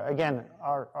 But again,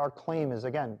 our claim is,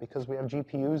 again, because we have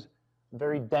GPUs,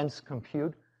 very dense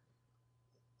compute,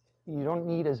 you don't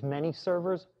need as many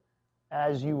servers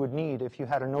as you would need if you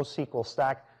had a NoSQL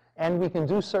stack. And we can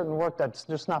do certain work that's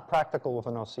just not practical with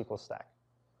a NoSQL stack.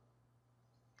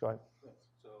 Go ahead.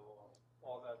 So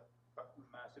all that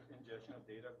massive ingestion of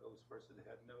data goes first to the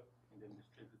head node and then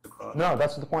distributed across? No,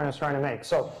 that's the point I was trying to make.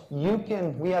 So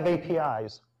we have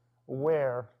APIs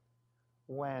where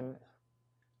when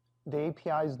the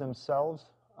APIs themselves,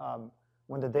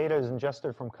 when the data is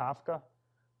ingested from Kafka,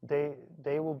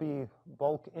 they will be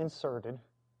bulk inserted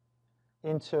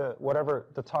into whatever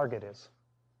the target is,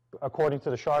 according to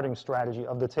the sharding strategy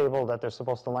of the table that they're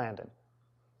supposed to land in.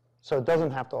 So it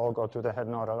doesn't have to all go through the head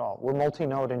node at all. We're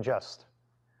multi-node ingest,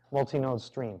 multi-node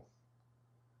stream.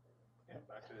 And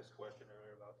back to this question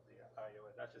earlier about the I/O,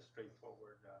 that's just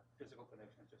straightforward physical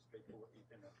connection, just straightforward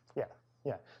Ethernet.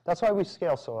 Yeah. That's why we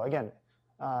scale so. Again,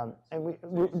 and we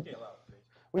scale out.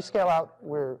 We scale out.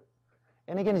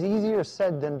 And again, it's easier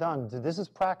said than done. This is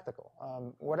practical.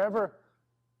 Whatever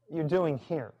you're doing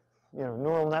here,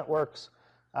 neural networks,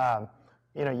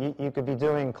 you could be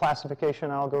doing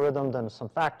classification algorithm, then some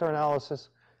factor analysis,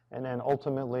 and then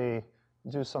ultimately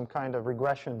do some kind of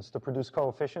regressions to produce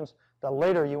coefficients that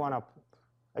later you want to,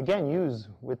 again, use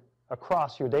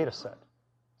across your data set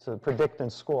to predict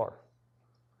and score.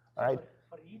 All right?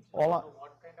 For each model,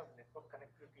 what kind of network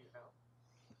connectivity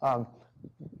you have?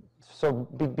 So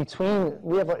we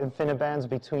have InfiniBands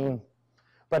between,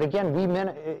 but again,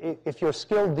 if you're a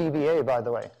skilled DBA, by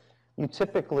the way, you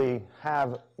typically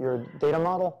have your data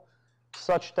model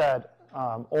such that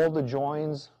all the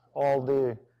joins, all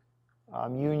the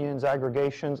unions,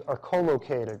 aggregations are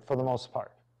co-located for the most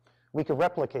part. We could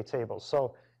replicate tables.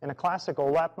 So in a classic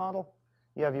OLAP model,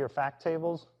 you have your fact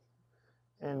tables.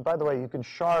 And by the way, you can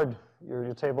shard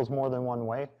your tables more than one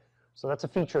way. So that's a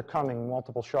feature coming,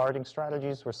 multiple sharding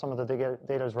strategies where some of the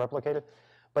data is replicated.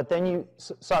 But then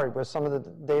where some of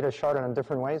the data is sharded in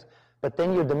different ways. But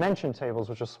then your dimension tables,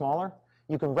 which are smaller,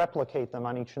 you can replicate them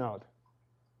on each node.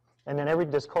 And then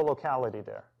there's co-locality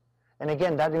there. And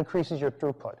again, that increases your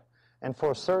throughput. And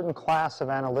for a certain class of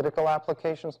analytical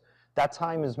applications, that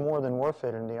time is more than worth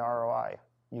it in the ROI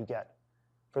you get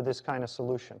for this kind of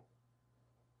solution.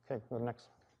 Okay, go next.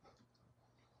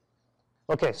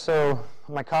 Okay, so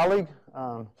my colleague,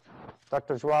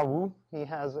 Dr. Joao Wu, he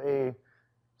has a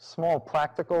small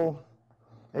practical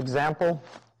example,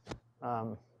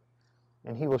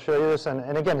 and he will show you this.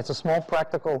 And again, it's a small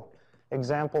practical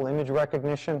example, image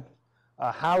recognition,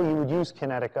 how you would use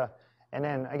Kinetica. And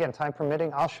then, again, time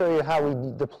permitting, I'll show you how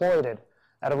we deployed it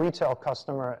at a retail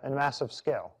customer at massive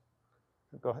scale.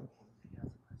 Go ahead.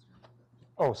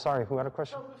 Oh, sorry, who had a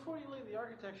question? So before you leave the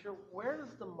architecture, where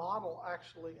does the model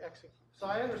actually execute? So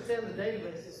I understand the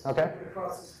database is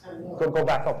across this kind of Go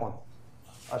back up one.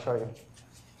 I'll show you.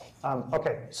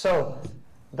 Okay, so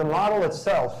the model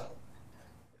itself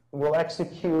will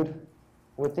execute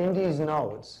within these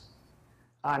nodes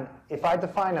on, if I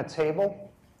define a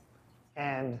table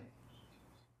and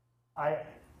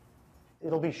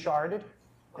it'll be sharded,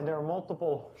 and there are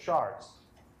multiple shards.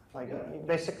 Like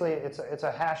basically, it's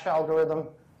a hash algorithm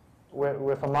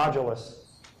with a modulus,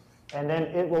 and then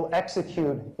it will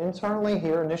execute internally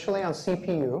here initially on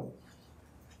CPU,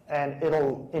 and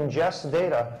it'll ingest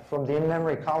data from the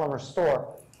in-memory column or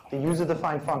store, the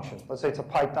user-defined function. Let's say it's a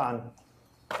Python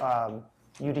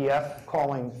UDF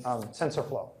calling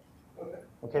TensorFlow.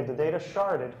 Okay, the data's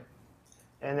sharded,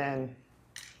 and then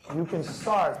you can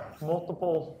start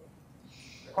multiple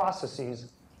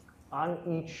processes on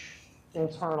each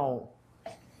internal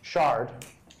shard,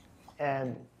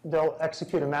 and they'll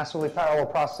execute in massively parallel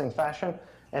processing fashion.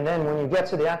 And then when you get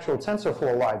to the actual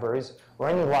TensorFlow libraries, or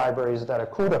any libraries that are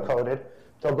CUDA coded,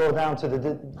 they'll go down to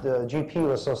the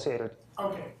GPU associated.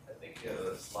 Okay. I think you have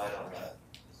a slide on that.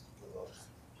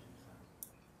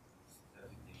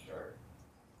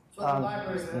 So the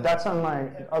libraries That's on my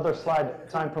other slide,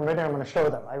 time permitting, I'm going to show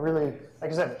them. I really,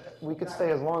 like I said, we could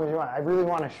stay as long as you want. I really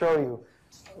want to show you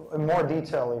in more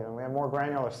detail even. We have more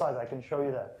granular slides, I can show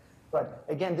you that. But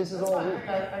again, this is all. I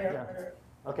got it.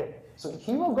 Okay, so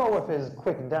he will go with his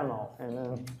quick demo,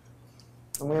 and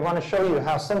we want to show you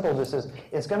how simple this is.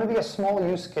 It's going to be a small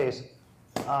use case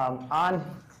on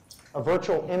a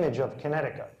virtual image of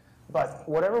Kinetica. But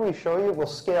whatever we show you will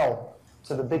scale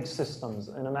to the big systems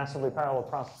in a massively parallel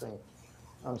processing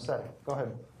setting. Go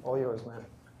ahead, all yours, man.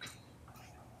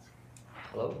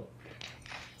 Hello?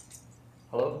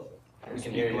 Hello? We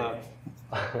can hear you.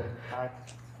 Hi.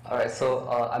 All right, so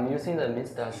I'm using the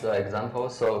MIST as an example.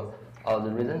 So the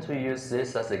reason to use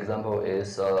this as an example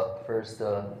is first,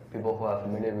 people who are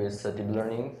familiar with deep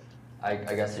learning, I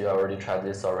guess you already tried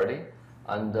this already.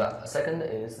 And second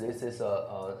is this is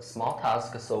a small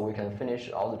task, so we can finish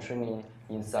all the training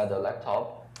inside the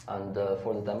laptop. And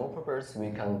for the demo purpose,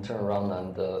 we can turn around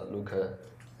and look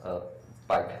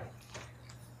back.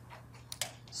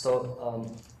 So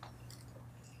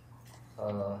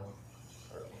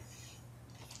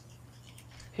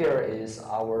here is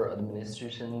our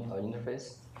administration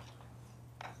interface.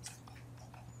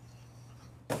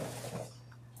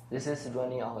 This is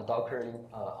running on a Docker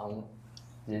on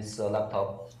this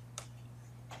laptop.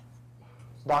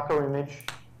 Docker image.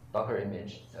 Docker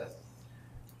image, yes.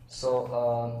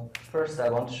 So first I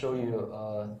want to show you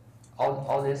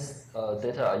all this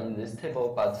data are in this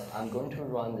table, but I'm going to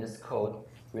run this code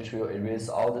which will erase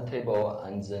all the table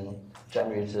and then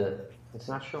generate It's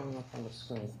not showing up on the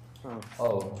screen.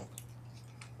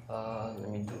 let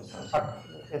me do something.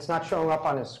 It's not showing up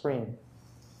on his screen,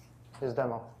 his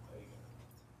demo.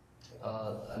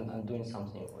 I'm doing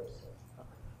something worse.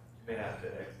 You may have to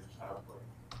exit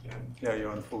PowerPoint. Yeah,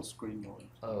 you're on full screen mode.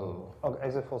 Oh, Oh,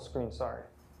 exit full screen, sorry.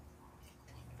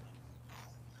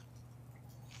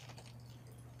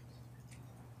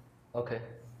 okay.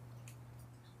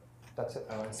 That's it.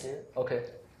 I want to see it. Okay.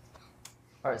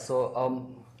 All right. So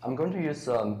I'm going to use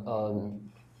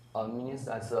minis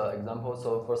as an example.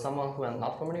 So for someone who is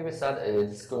not familiar with that,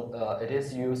 it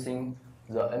is using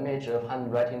the image of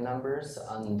handwriting numbers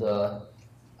and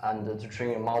to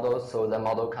train a model, so the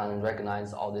model can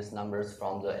recognize all these numbers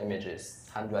from the images,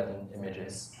 handwriting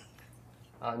images.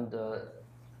 And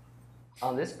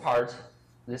on this part,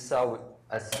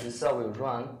 as this cell will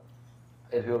run,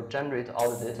 it will generate all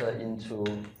the data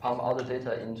pump all the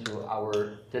data into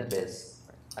our database.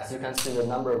 As you can see, the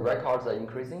number of records are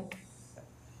increasing.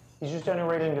 He's just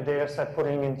generating the data set,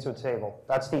 putting it into a table.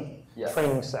 That's the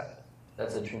training set.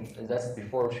 That's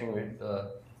before training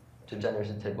to generate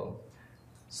the table.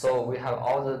 So we have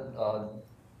all the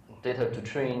data to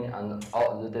train and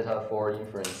all the data for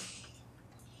inference.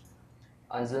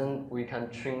 And then we can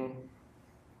train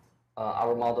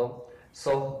our model.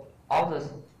 So all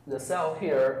the cell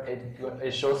here,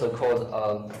 it shows a code.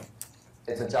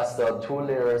 It's just 2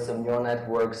 layers of neural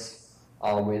networks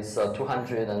with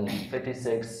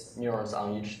 256 neurons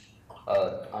on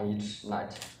each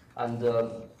net. And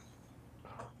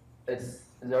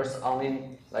there's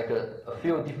only like a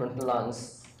few different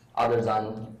lines other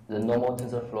than the normal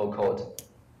TensorFlow code.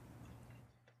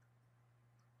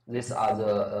 These are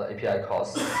the API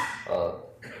calls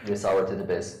with our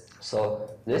database. So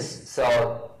this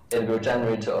cell, it will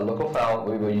generate a local file.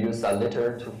 We will use that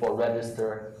later to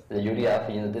register the UDF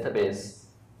in the database.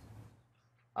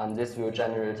 And this will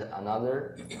generate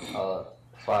another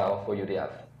file for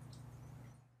UDF.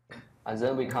 And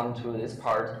then we come to this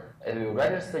part. It will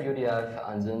register UDF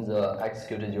and then the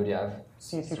executed UDF.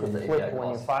 See if you can flip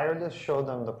when you fire this, show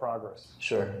them the progress.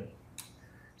 Sure.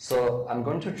 So I'm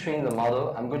going to train the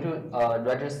model. I'm going to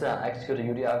register and execute a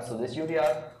UDF. So this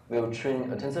UDF will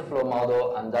train a TensorFlow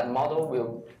model, and that model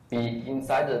will be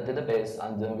inside the database,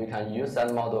 and then we can use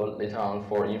that model later on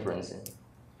for inferencing.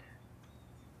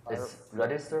 It's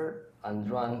registered and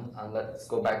run, and let's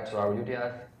go back to our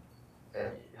UDF.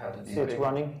 See, it's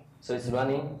running. So it's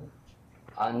running,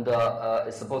 and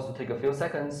it's supposed to take a few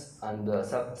seconds, and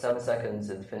 7 seconds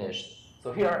is finished.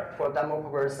 So here, for demo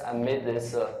purpose, I made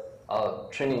this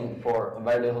training for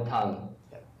very little time.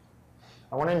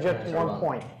 I want to inject one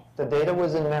point. The data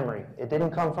was in memory. It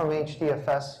didn't come from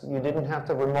HDFS. You didn't have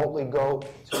to remotely go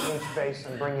to HBase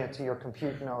and bring it to your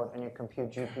compute node and your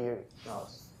compute GPU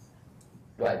nodes.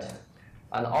 Right,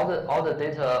 and all the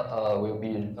data will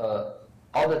be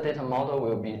all the data model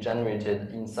will be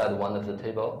generated inside one of the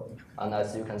table. And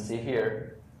as you can see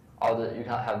here, you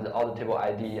can have all the table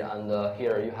ID, and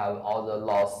here you have all the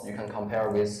loss you can compare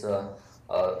with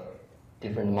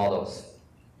different models.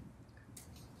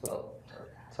 So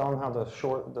tell them how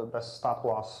the best stop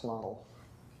loss model.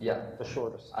 Yeah, the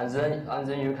shortest. And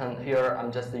then you can here I'm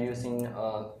just using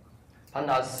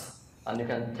pandas, and you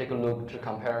can take a look to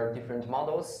compare different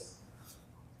models,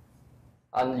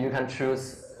 and you can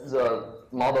choose the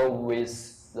model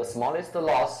with the smallest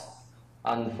loss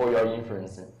and for your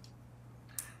inferencing.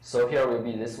 So here will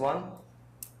be this one.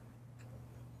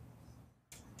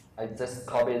 I just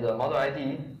copy the model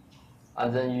ID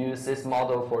and then use this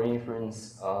model for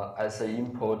inference as an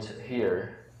input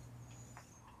here.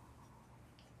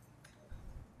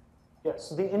 Yes,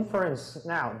 the inference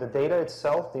now, the data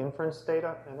itself, the inference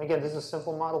data, and again, this is a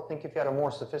simple model. Think if you had a more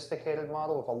sophisticated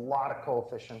model with a lot of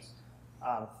coefficients,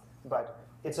 but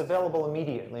it's available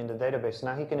immediately in the database.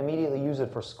 Now he can immediately use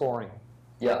it for scoring.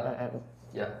 Yeah.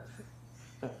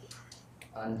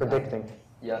 And predicting.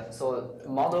 Yeah, so the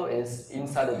model is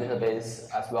inside the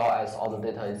database as well as all the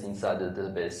data is inside the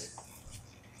database.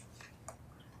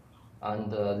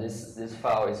 And this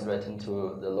file is written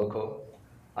to the local.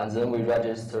 And then we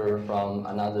register from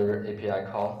another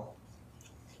API call.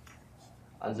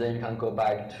 And then you can go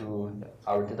back to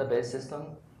our database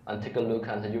system and take a look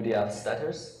at the UDF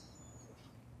status.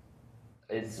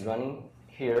 It's running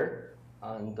here,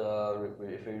 and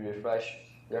if we refresh,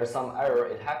 there's some error.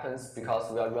 It happens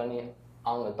because we are running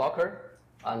on a Docker,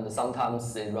 and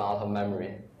sometimes it runs out of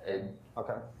memory. It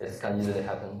can easily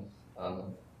happen.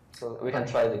 So we can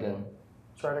try it again.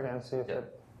 Try it again, see if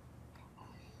it...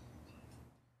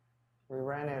 We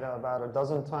ran it about a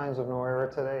dozen times with no error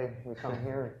today. We come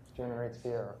here, it generates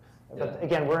the error. But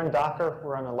again, we're in Docker,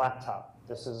 we're on a laptop.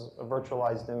 This is a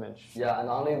virtualized image. Yeah,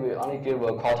 and we only give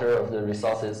a quarter of the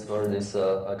resources for this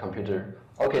computer.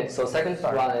 Okay, so second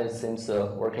run it seems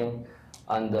working,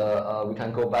 and we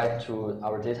can go back to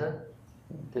our data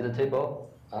table,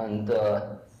 and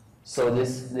so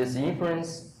this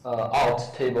inference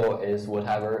out table is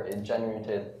whatever it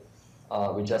generated,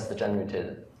 we just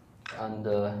generated. And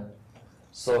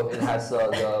so it has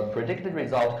the predicted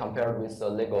result compared with the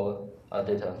label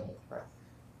data. Right.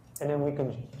 And then we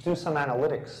can do some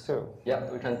analytics too. Yeah,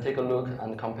 we can take a look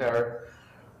and compare.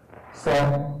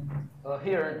 So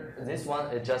here, this one,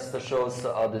 it just shows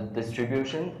the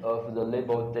distribution of the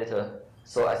labeled data.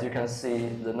 So as you can see,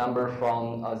 the number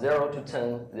from 0 to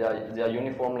 10, they are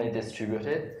uniformly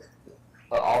distributed.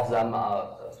 All of them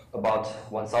are about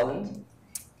 1,000.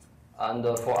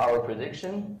 And for our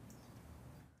prediction,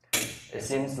 it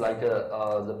seems like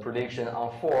the prediction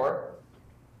on 4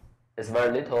 is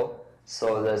very little.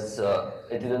 So that's,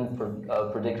 it didn't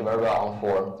predict very well on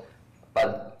 4.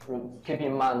 But keep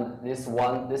in mind, this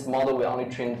model we only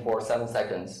trained for 7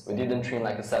 seconds. We didn't train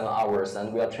like 7 hours,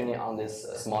 and we are training on this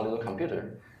small little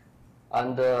computer.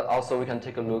 And also we can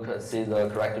take a look and see the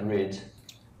corrected rate.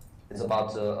 It's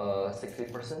about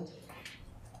 60%.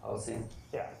 I'll see.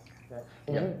 Yeah.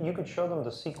 And you could show them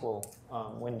the SQL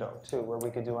window too, where we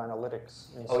could do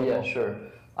analytics. In SQL. Yeah, sure.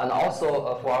 And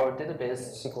also for our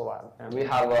database, SQL Lab.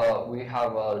 Yeah. We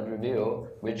have a review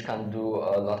which can do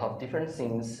a lot of different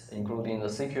things, including the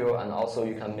SQL, and also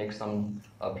you can make some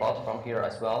plot from here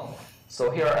as well. So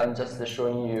here I'm just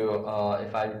showing you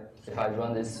if I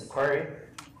run this query,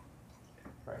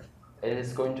 right, it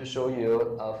is going to show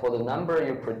you for the number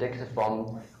you predict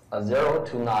from 0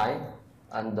 to 9,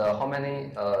 and how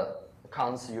many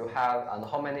counts you have, and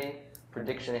how many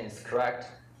prediction is correct,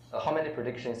 how many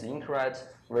predictions incorrect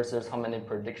versus how many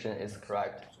prediction is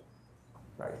correct.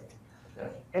 Right. Yeah.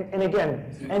 And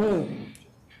again,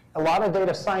 a lot of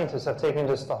data scientists have taken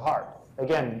this to heart.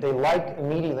 Again, they like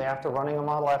immediately after running a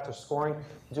model, after scoring,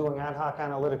 doing ad hoc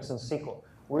analytics in SQL.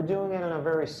 We're doing it in a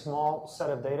very small set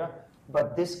of data,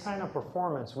 but this kind of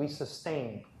performance we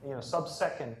sustain,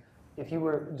 sub-second, if you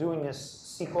were doing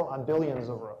this SQL on billions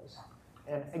of rows.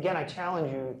 And again, I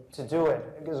challenge you to do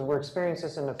it, because we're experiencing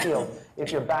this in the field,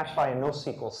 if you're backed by a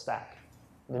NoSQL stack.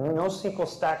 The NoSQL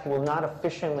stack will not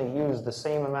efficiently use the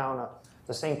same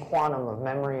quantum of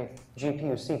memory,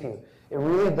 GPU, CPU. It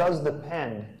really does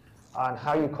depend on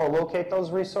how you co-locate those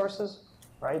resources,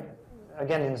 right?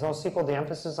 Again, in NoSQL, the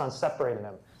emphasis on separating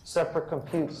them. Separate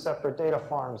compute, separate data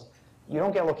farms. You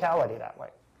don't get locality that way.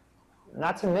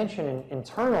 Not to mention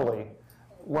internally,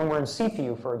 when we're in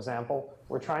CPU, for example,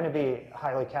 we're trying to be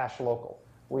highly cache local.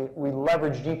 We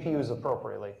leverage GPUs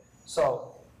appropriately.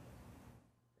 So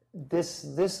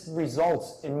this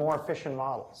results in more efficient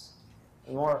models,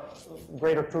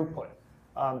 greater throughput.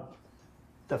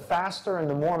 The faster and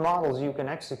the more models you can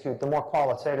execute, the more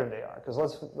qualitative they are. Because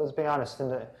let's be honest,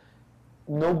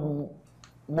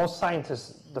 most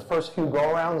scientists, the first few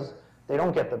go-arounds, they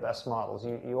don't get the best models.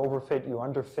 You overfit, you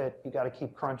underfit, you got to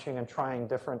keep crunching and trying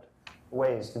different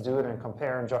ways to do it and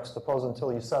compare and juxtapose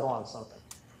until you settle on something.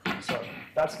 So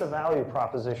that's the value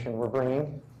proposition we're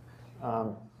bringing.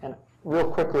 And real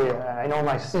quickly, I know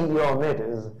my CEO, Amit,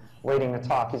 is waiting to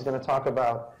talk. He's going to talk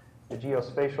about the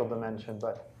geospatial dimension.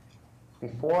 But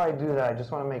before I do that, I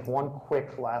just want to make one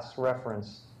quick last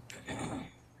reference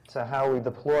to how we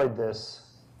deployed this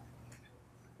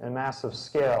in massive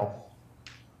scale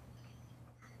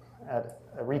at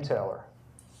a retailer.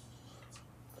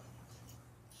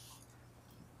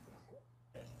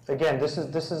 Again, this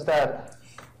is that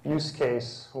use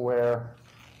case where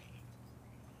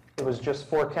it was just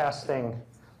forecasting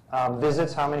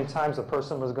visits, how many times a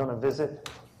person was going to visit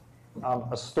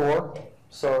a store.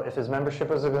 So if his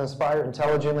membership is going to expire,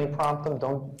 intelligently prompt them,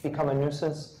 don't become a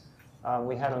nuisance.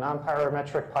 We had a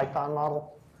non-parametric Python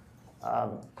model.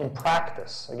 In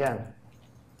practice, again,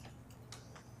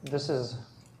 this is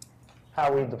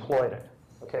how we deployed it,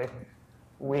 okay?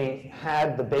 We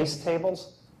had the base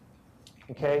tables,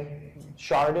 okay,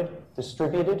 sharded,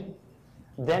 distributed.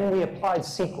 Then we applied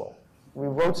SQL. We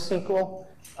wrote SQL.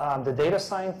 The data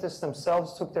scientists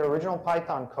themselves took their original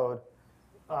Python code,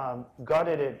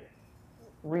 gutted it,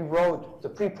 rewrote the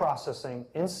pre-processing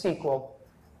in SQL,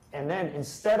 and then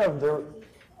instead of the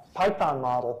Python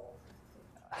model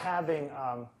having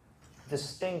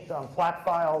distinct flat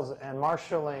files and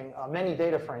marshalling many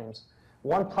data frames,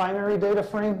 one primary data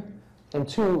frame and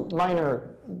two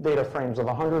minor data frames of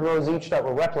 100 rows each that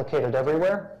were replicated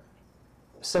everywhere,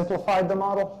 simplified the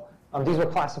model. These were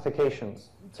classifications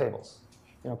tables,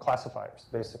 classifiers,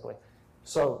 basically.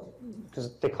 So,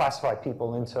 because they classify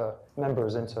people into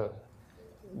members, into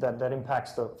that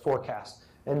impacts the forecast.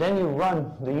 And then you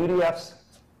run the UDFs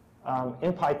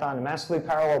in Python in massively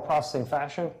parallel processing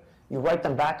fashion. You write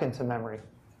them back into memory.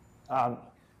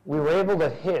 We were able to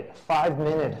hit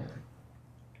 5-minute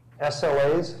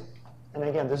SLAs. And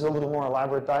again, this is a little more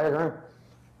elaborate diagram.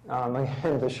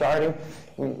 Again, the sharding,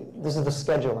 this is the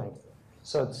scheduling.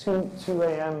 So 2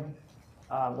 a.m.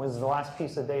 Was the last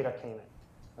piece of data came in.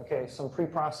 Okay, some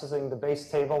pre-processing the base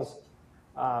tables.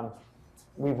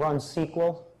 We run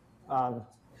SQL,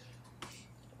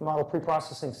 model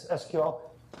pre-processing SQL,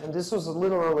 and this was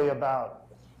literally about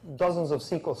dozens of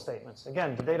SQL statements.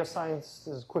 Again, the data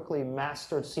scientists quickly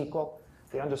mastered SQL.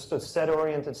 They understood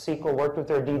set-oriented SQL, worked with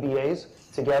their DBAs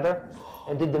together,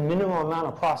 and did the minimum amount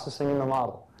of processing in the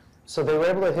model. So they were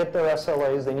able to hit their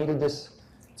SLAs. They needed this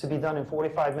to be done in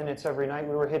 45 minutes every night.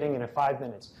 We were hitting it in 5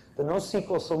 minutes. The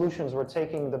NoSQL solutions were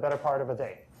taking the better part of a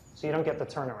day, so you don't get the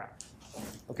turnaround.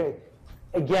 Okay,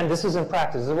 again, this is in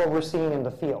practice. This is what we're seeing in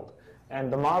the field.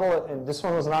 And the model, and this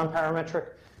one was non-parametric.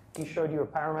 He showed you a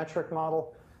parametric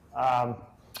model.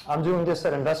 I'm doing this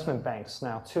at investment banks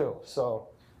now too. So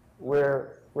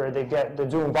where they're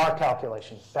doing bar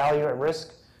calculations, value at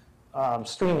risk,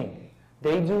 streaming.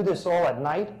 They do this all at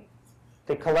night.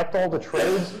 They collect all the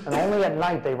trades, and only at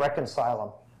night they reconcile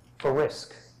them for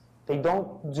risk. They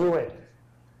don't do it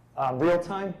real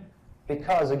time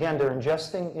because, again, they're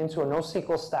ingesting into a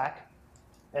NoSQL stack,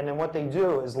 and then what they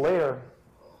do is later,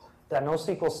 that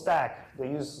NoSQL stack, they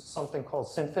use something called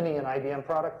Symphony, an IBM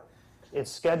product. It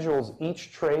schedules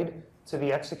each trade to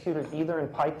be executed either in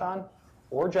Python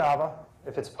or Java.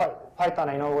 If it's Python,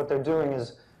 I know what they're doing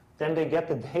is then they get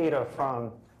the data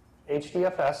from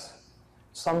HDFS,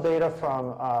 some data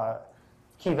from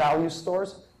key value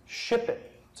stores, ship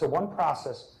it to one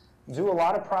process, do a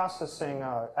lot of processing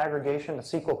aggregation that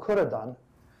SQL could have done,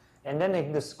 and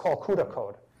then this is called CUDA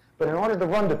code. But in order to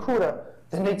run the CUDA,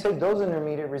 then they take those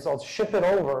intermediate results, ship it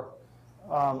over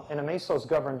in a Mesos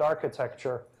governed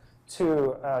architecture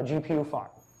to a GPU farm.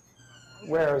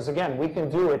 Whereas, again, we can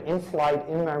do it in flight,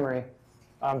 in memory,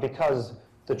 because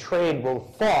the trade will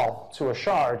fall to a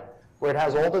shard where it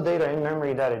has all the data in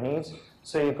memory that it needs,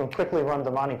 so you can quickly run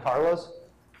the Monte Carlos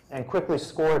and quickly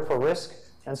score it for risk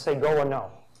and say go or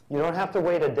no. You don't have to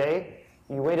wait a day.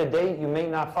 You wait a day, you may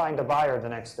not find a buyer the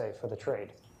next day for the trade.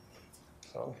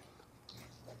 So,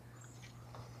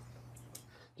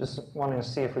 just wanting to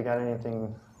see if we got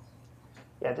anything.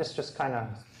 Yeah, this just kind of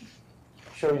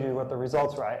shows you what the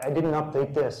results were. I didn't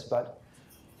update this, but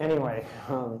anyway,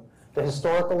 the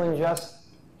historical ingest,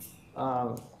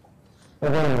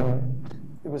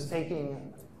 it was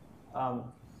taking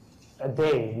a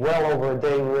day, well over a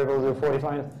day. We were able to do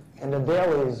 45, and the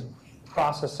dailies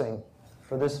processing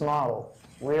for this model,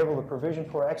 we were able to provision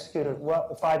for, execute it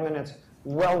 5 minutes,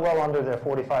 well under their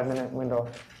 45-minute window.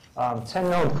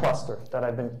 10-node cluster that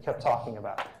I've been kept talking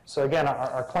about. So again,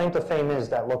 our claim to fame is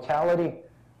that locality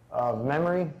of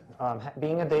memory,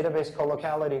 being a database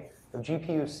co-locality of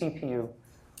GPU, CPU,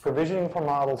 provisioning for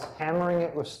models, hammering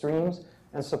it with streams,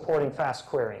 and supporting fast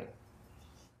querying.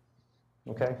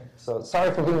 Okay, so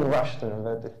sorry for being rushed,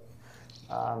 but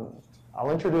I'll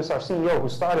introduce our CEO who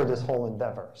started this whole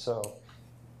endeavor. So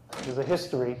there's a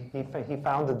history. He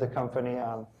founded the company,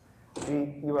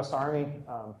 the U.S. Army.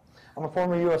 I'm a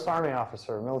former U.S. Army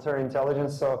officer, military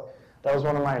intelligence, so that was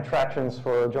one of my attractions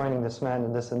for joining this man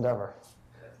in this endeavor.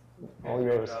 All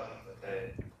yours. All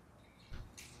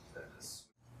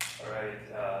right,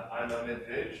 I'm Amit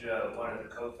Vij, one of the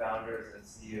co-founders and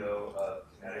CEO of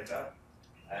Kinetica,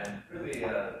 and really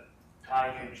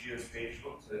tying in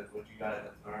geospatial to what you guys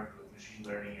have learned with machine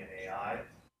learning and AI.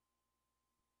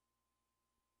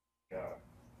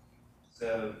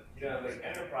 So, like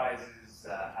enterprises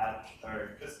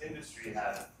or just industry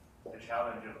have the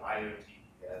challenge of IoT,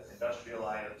 industrial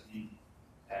IoT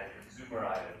and consumer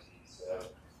IoT. So,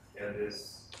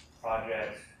 this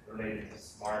project related to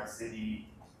smart city,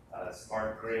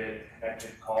 smart grid,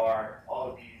 connected car,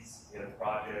 all of these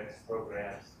projects,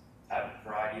 programs have a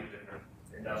variety of different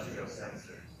industrial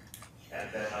sensors. And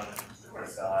then on the consumer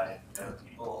side,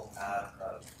 people have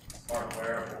smart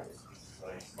wearables,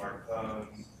 like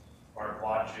smartphones, smart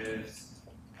watches.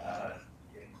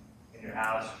 In your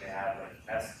house, you may have like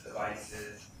Nest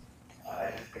devices.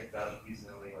 I just picked up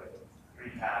recently like a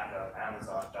 3-pack of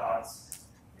Amazon Dots.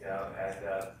 And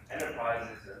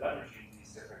enterprises are leveraging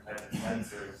these different types of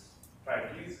sensors, trying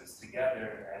to use this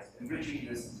together as enriching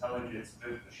this intelligence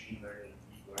with machine learning,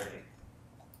 deep learning.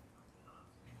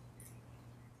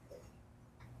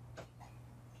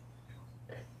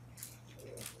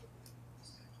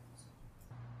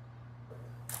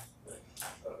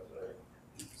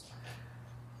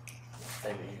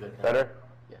 Better?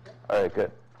 Yeah. All right,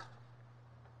 good.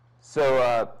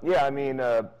 So, yeah, I mean,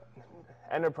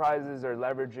 enterprises are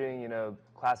leveraging,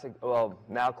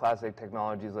 now classic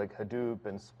technologies like Hadoop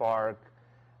and Spark,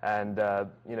 and,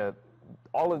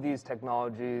 all of these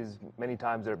technologies many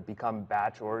times become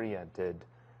batch-oriented.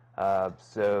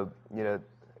 So,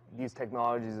 these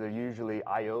technologies are usually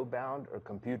I/O bound or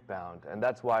compute bound, and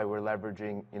that's why we're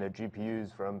leveraging,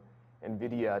 GPUs from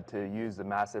NVIDIA to use the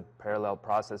massive parallel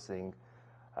processing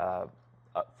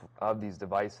of these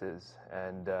devices.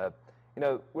 And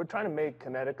we're trying to make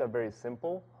Kinetica very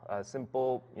simple, a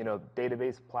simple,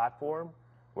 database platform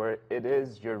where it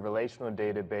is your relational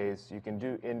database. You can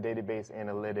do in-database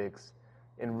analytics,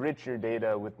 enrich your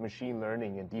data with machine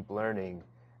learning and deep learning.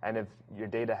 And if your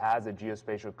data has a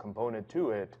geospatial component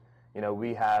to it,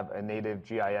 we have a native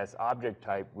GIS object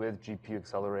type with GPU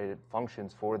accelerated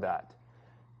functions for that.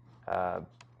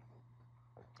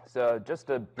 So just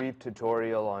a brief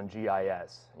tutorial on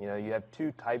GIS. You have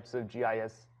two types of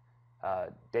GIS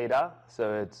data.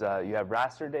 So it's you have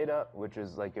raster data, which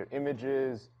is like your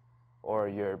images or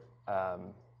your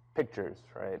pictures,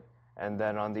 right? And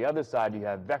then on the other side, you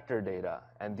have vector data.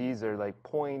 And these are like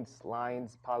points,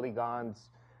 lines, polygons.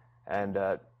 And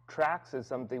tracks is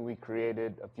something we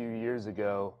created a few years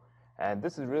ago. And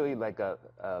this is really like a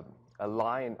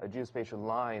line, a geospatial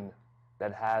line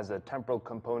that has a temporal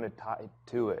component tied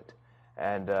to it.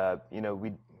 And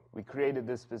we created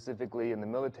this specifically in the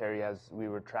military as we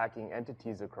were tracking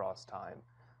entities across time.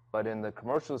 But in the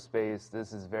commercial space,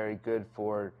 this is very good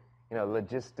for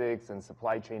logistics and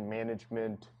supply chain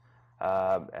management.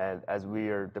 And as we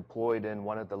are deployed in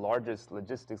one of the largest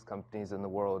logistics companies in the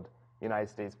world, United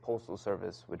States Postal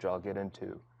Service, which I'll get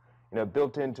into.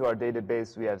 Built into our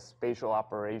database, we have spatial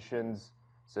operations,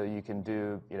 so you can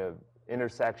do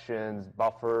intersections,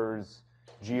 buffers,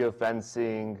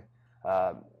 geofencing.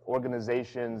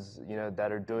 Organizations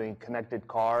that are doing connected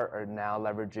car are now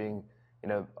leveraging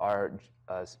our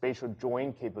spatial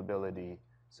join capability.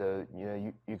 So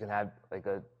you can have like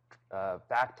a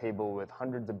fact table with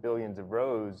hundreds of billions of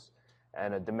rows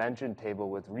and a dimension table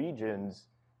with regions,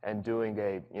 and doing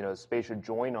a spatial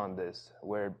join on this,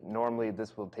 where normally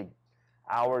this will take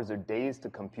hours or days to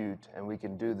compute, and we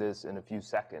can do this in a few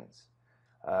seconds.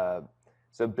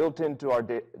 So built into our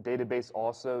database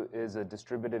also is a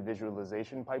distributed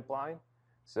visualization pipeline.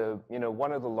 So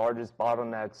one of the largest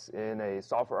bottlenecks in a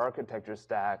software architecture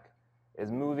stack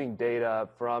is moving data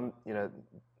from the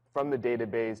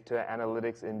database to an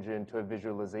analytics engine to a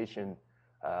visualization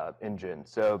engine.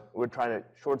 So we're trying to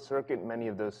short circuit many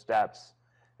of those steps.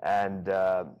 And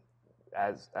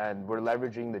we're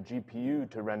leveraging the GPU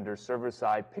to render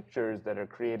server-side pictures that are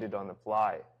created on the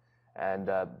fly. And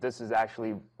this is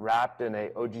actually wrapped in a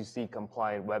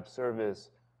OGC-compliant web service,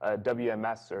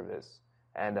 WMS service,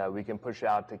 and we can push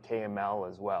out to KML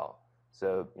as well.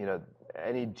 So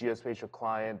any geospatial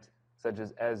client, such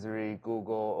as Esri,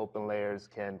 Google, OpenLayers,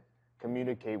 can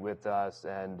communicate with us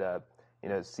and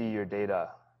see your data.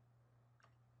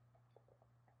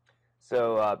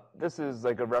 So this is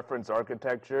like a reference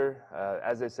architecture.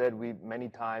 As I said, we many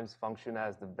times function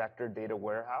as the vector data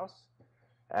warehouse.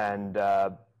 And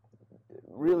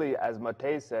really, as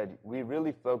Matej said, we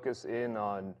really focus in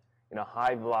on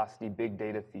high velocity big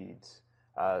data feeds.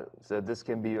 So this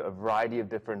can be a variety of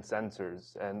different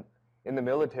sensors. And in the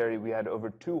military, we had over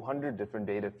 200 different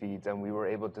data feeds, and we were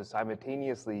able to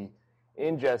simultaneously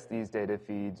ingest these data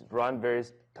feeds, run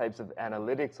various types of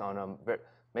analytics on them,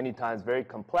 many times very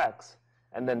complex,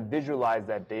 and then visualize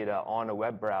that data on a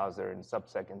web browser in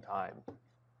sub-second time.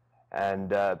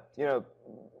 And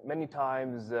many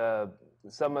times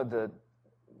some of the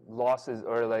losses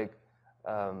are like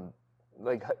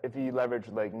if you leverage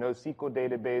like NoSQL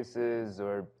databases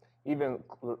or even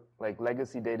like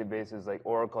legacy databases like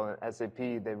Oracle and SAP,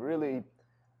 they really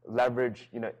leverage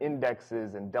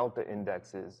indexes and delta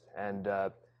indexes. And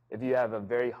if you have a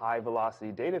very high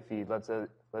velocity data feed, let's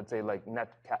say like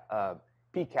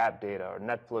PCAP data or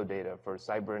NetFlow data for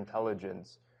cyber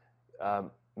intelligence,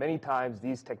 many times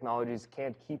these technologies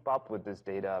can't keep up with this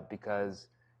data because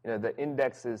the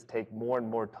indexes take more and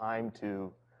more time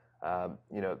to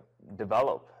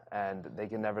develop, and they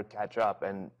can never catch up.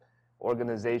 And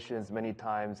organizations many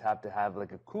times have to have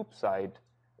like a COOP site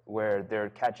where they're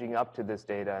catching up to this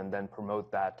data and then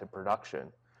promote that to production.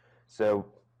 So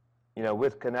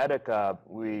with Kinetica,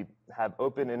 we have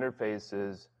open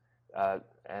interfaces,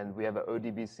 and we have an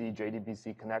ODBC,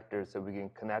 JDBC connector, so we can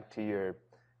connect to your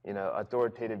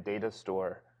authoritative data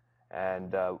store.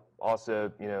 And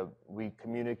also, we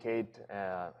communicate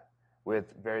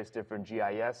with various different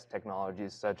GIS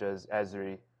technologies such as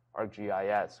Esri,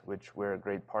 ArcGIS, which we're a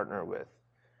great partner with.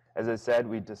 As I said,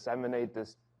 we disseminate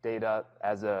this data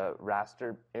as a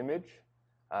raster image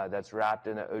that's wrapped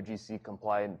in an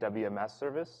OGC-compliant WMS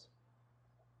service.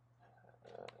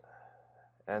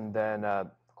 And then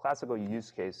classical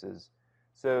use cases.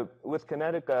 So with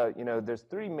Kinetica, there's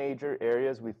three major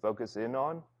areas we focus in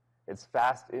on. It's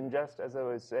fast ingest, as I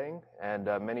was saying, and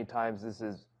many times this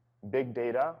is big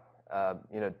data,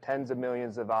 tens of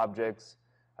millions of objects.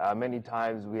 Many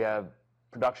times we have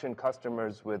production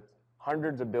customers with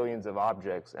hundreds of billions of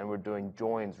objects, and we're doing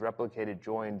joins, replicated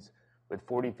joins with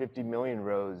 40, 50 million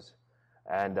rows,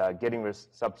 and getting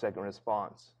sub-second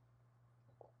response.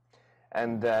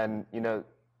 And then,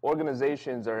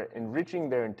 organizations are enriching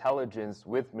their intelligence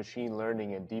with machine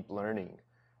learning and deep learning.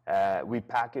 We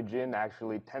package in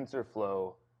actually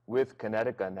TensorFlow with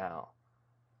Kinetica now.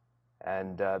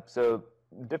 And so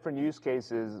different use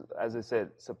cases, as I said,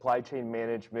 supply chain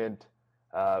management,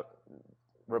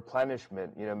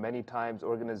 replenishment. Many times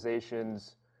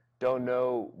organizations don't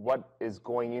know what is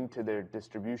going into their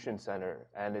distribution center,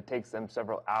 and it takes them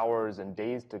several hours and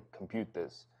days to compute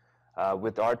this.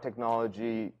 With our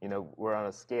technology, we're on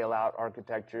a scale-out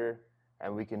architecture,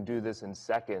 and we can do this in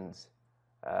seconds.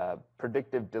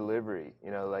 Predictive delivery,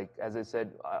 like as I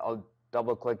said, I'll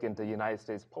double-click into United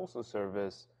States Postal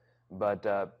Service,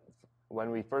 but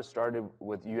when we first started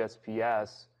with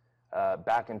USPS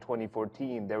back in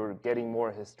 2014, they were getting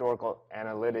more historical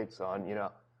analytics on,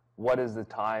 what is the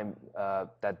time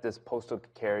that this postal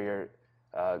carrier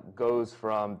goes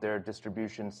from their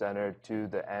distribution center to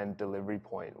the end delivery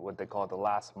point, what they call the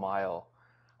last mile.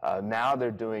 Now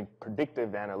they're doing predictive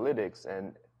analytics,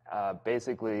 and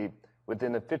basically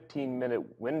within a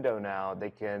 15-minute window now,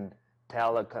 they can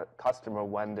tell a customer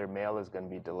when their mail is going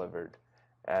to be delivered.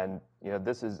 And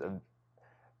this is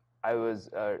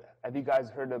have you guys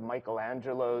heard of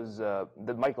Michelangelo's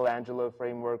the Michelangelo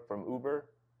framework from Uber?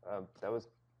 That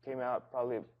came out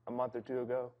probably a month or two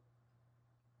ago.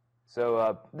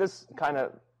 So this kind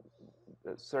of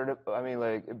it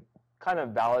kind of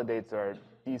validates our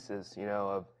thesis,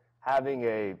 of having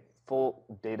a full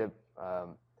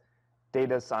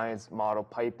data science model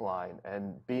pipeline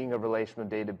and being a relational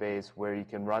database where you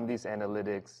can run these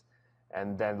analytics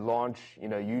and then launch,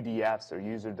 UDFs or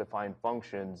user-defined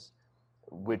functions,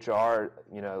 which are,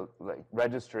 like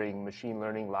registering machine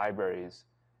learning libraries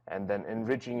and then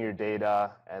enriching your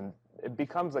data, and it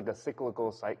becomes like a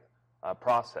cyclical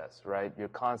process, right? You're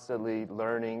constantly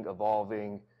learning,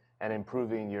 evolving, and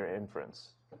improving your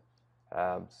inference.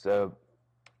 So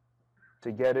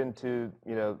to get into,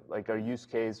 like our use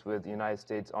case with the United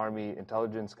States Army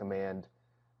Intelligence Command,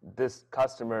 this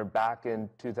customer back in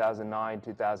 2009,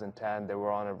 2010, they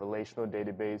were on a relational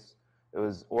database. It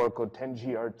was Oracle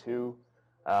 10GR2,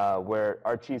 where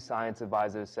our chief science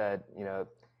advisor said,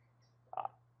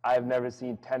 I've never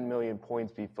seen 10 million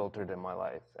points be filtered in my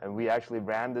life. And we actually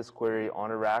ran this query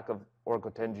on a rack of Oracle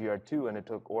 10GR2, and it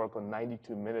took Oracle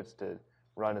 92 minutes to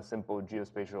run a simple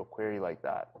geospatial query like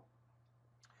that.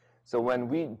 So when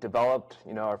we developed,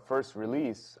 our first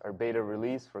release, our beta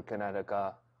release for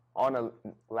Kinetica, on a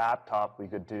laptop, we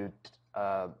could do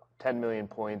 10 million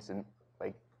points in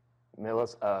like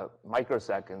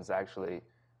microseconds, actually,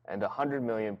 and 100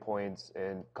 million points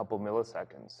in a couple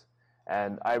milliseconds.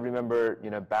 And I remember,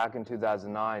 back in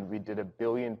 2009, we did 1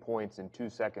 billion points in 2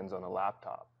 seconds on a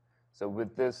laptop. So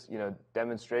with this,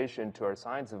 demonstration to our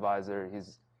science advisor,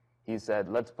 he said,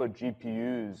 let's put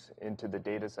GPUs into the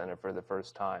data center for the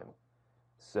first time.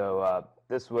 So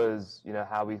this was,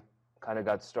 how we kind of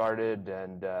got started,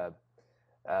 and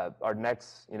our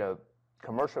next,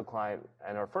 commercial client,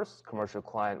 and our first commercial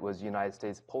client was United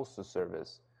States Postal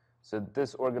Service. So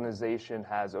this organization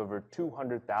has over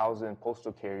 200,000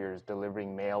 postal carriers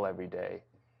delivering mail every day.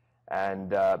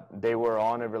 And they were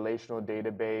on a relational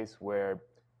database where,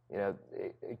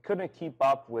 it couldn't keep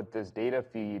up with this data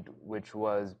feed, which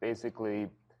was basically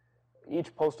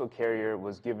each postal carrier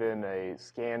was given a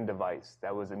scan device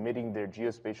that was emitting their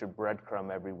geospatial breadcrumb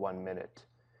every 1 minute.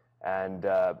 And,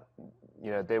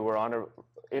 they were on a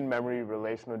in-memory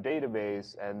relational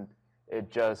database, and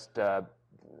it just,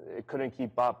 it couldn't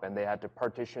keep up, and they had to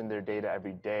partition their data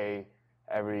every day,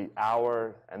 every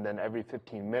hour, and then every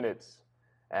 15 minutes,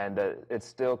 and it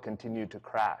still continued to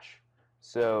crash.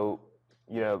 So,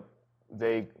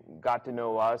 they got to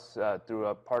know us through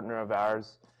a partner of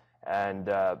ours, and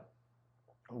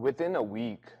within a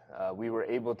week, we were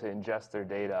able to ingest their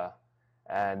data,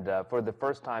 and for the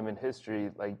first time in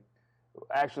history,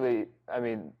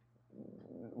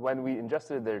 when we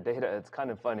ingested their data, it's kind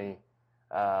of funny.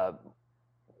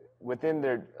 Within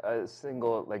their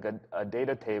single, a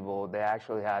data table, they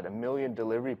actually had 1 million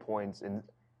delivery points in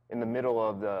the middle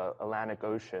of the Atlantic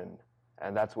Ocean,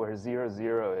 and that's where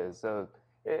 00 is. So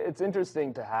it's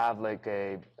interesting to have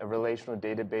a relational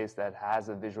database that has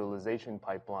a visualization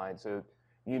pipeline, so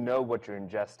you know what you're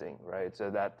ingesting, right?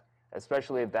 So that,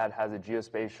 especially if that has a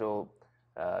geospatial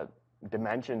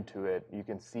dimension to it, you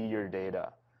can see your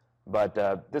data. But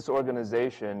this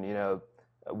organization,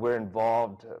 we're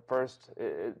involved. First,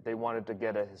 they wanted to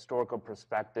get a historical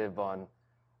perspective on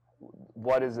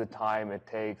what is the time it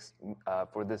takes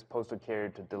for this postal carrier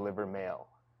to deliver mail.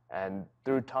 And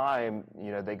through time,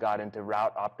 they got into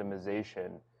route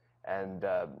optimization, and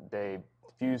they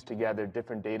fused together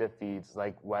different data feeds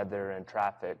like weather and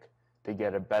traffic to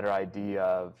get a better idea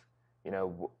of,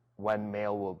 when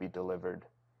mail will be delivered.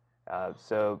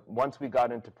 So once we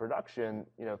got into production,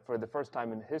 for the first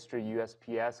time in history,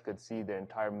 USPS could see the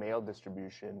entire mail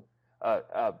distribution,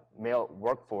 mail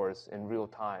workforce in real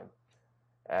time.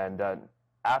 And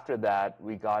after that,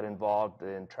 we got involved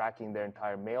in tracking their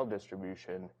entire mail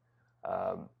distribution.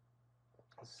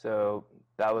 So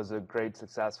that was a great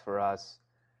success for us.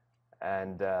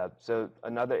 And so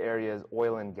another area is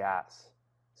oil and gas.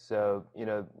 So,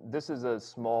 this is a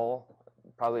small,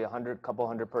 probably couple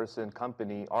hundred person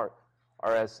company,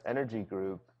 RS Energy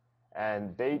Group,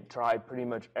 and they try pretty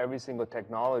much every single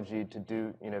technology to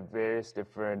do, various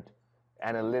different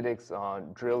analytics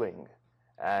on drilling.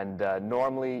 And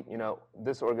normally,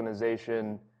 this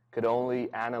organization could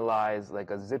only analyze like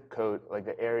a zip code, like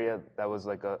an area that was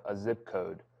like a zip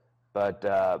code. But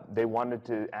they wanted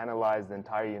to analyze the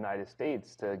entire United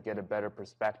States to get a better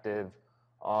perspective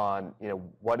on,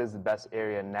 what is the best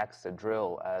area next to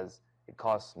drill, as it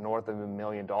costs north of $1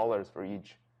 million for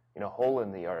each, hole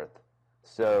in the earth.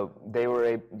 So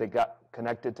they got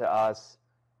connected to us,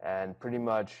 and pretty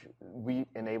much we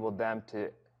enabled them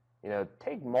to,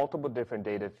 take multiple different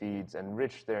data feeds,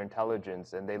 enrich their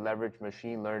intelligence, and they leverage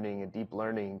machine learning and deep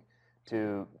learning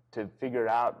to figure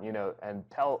out, and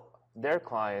tell their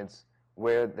clients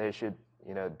where they should,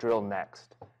 drill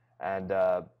next. And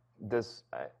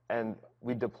and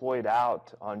we deployed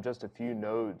out on just a few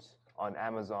nodes on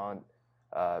Amazon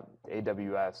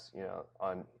AWS,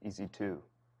 on EC2.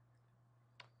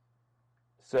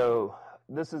 So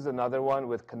this is another one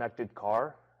with connected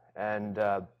car, and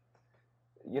I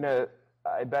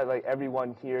bet like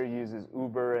everyone here uses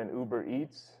Uber and Uber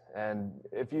Eats, and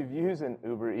if you've used an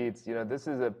Uber Eats, this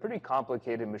is a pretty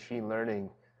complicated machine learning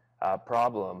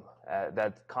problem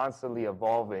that's constantly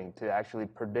evolving to actually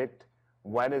predict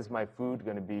when is my food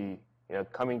going to be,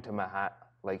 coming to my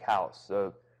house.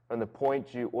 So from the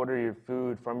point you order your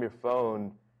food from your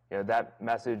phone, that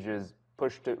message is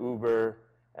pushed to Uber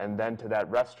and then to that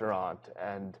restaurant.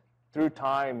 And through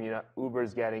time, Uber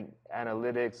is getting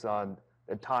analytics on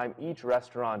the time each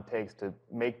restaurant takes to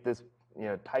make this,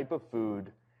 type of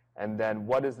food, and then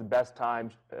what is the best time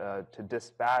to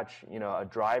dispatch, a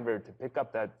driver to pick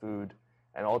up that food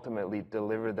and ultimately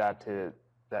deliver that to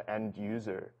the end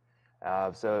user.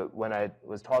 So when I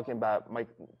was talking about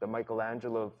the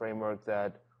Michelangelo framework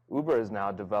that Uber has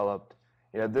now developed,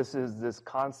 this is this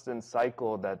constant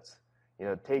cycle that's,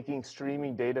 taking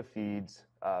streaming data feeds,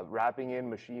 wrapping in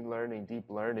machine learning, deep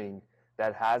learning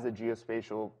that has a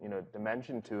geospatial,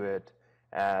 dimension to it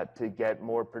to get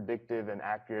more predictive and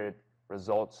accurate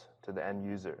results to the end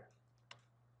user.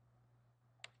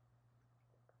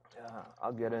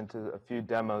 I'll get into a few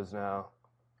demos now.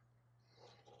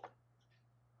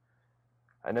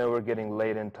 I know we're getting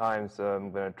late in time, so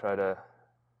I'm going to try to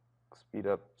speed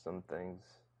up some things.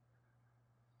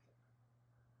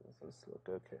 Does this look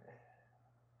okay?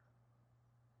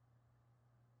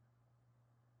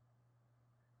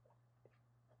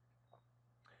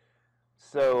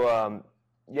 So,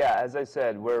 yeah, as I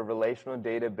said, we're a relational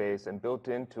database, and built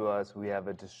into us, we have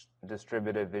a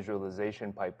distributed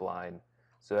visualization pipeline.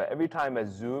 So every time I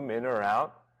zoom in or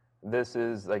out, this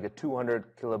is like a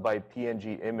 200 kilobyte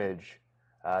PNG image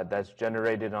that's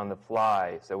generated on the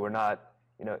fly. So we're not,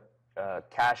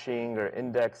 caching or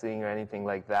indexing or anything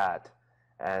like that.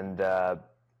 And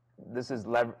this is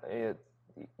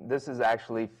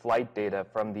actually flight data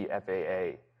from the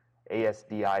FAA,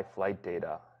 ASDI flight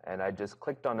data. And I just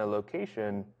clicked on a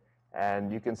location,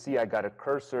 and you can see I got a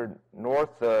cursor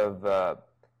north of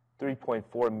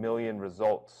 3.4 million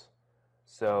results.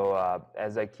 So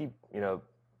as I keep,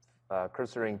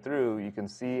 cursoring through, you can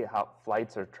see how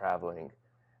flights are traveling.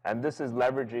 And this is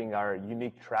leveraging our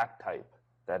unique track type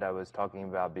that I was talking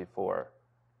about before.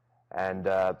 And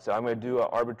so I'm going to do an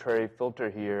arbitrary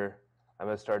filter here. I'm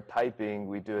going to start typing.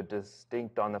 We do a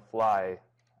distinct on the fly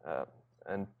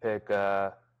and pick,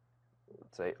 let's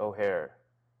say, O'Hare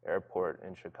Airport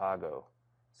in Chicago.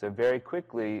 So very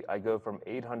quickly, I go from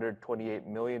 828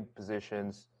 million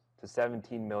positions to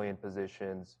 17 million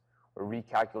positions. We're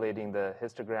recalculating the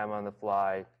histogram on the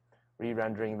fly,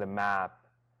 re-rendering the map,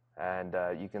 and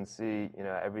you can see,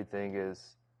 everything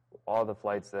is, all the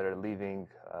flights that are leaving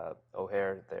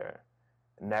O'Hare there.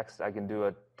 Next, I can do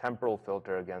a temporal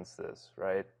filter against this,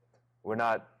 right? We're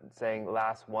not saying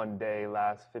last 1 day,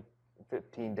 last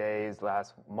 15 days,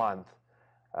 last month,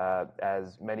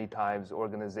 as many times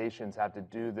organizations have to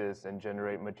do this and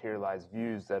generate materialized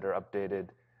views that are updated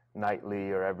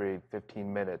nightly or every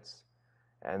 15 minutes.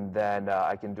 And then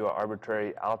I can do an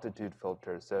arbitrary altitude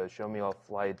filter. So show me all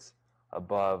flights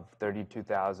above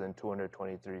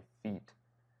 32,223 feet.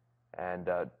 And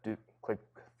click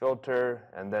filter,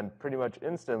 and then pretty much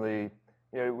instantly,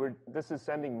 this is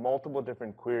sending multiple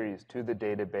different queries to the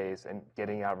database and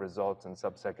getting out results in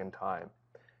sub-second time.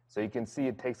 So you can see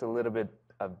it takes a little bit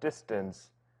of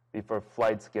distance before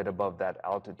flights get above that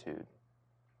altitude.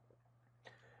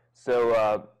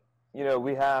 So,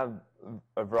 we have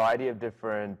a variety of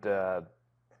different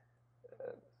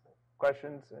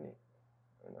questions. Any?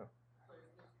 I don't know.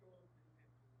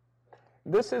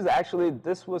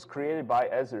 This was created by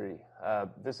Esri.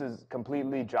 This is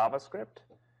completely JavaScript,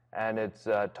 and it's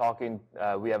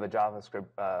we have a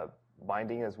JavaScript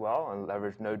binding as well and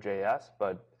leverage Node.js,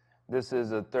 but this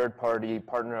is a third-party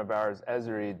partner of ours,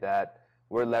 Esri, that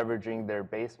we're leveraging their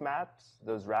base maps,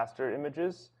 those raster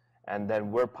images, and then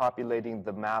we're populating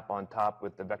the map on top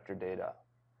with the vector data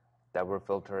that we're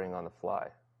filtering on the fly.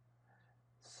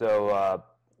 So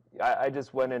I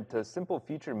just went into simple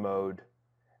feature mode,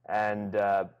 and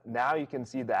now you can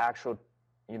see the actual,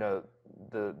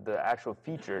 the actual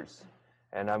features.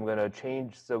 And I'm going to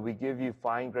change, so we give you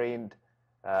fine-grained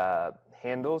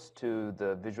handles to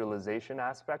the visualization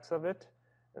aspects of it.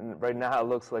 And right now it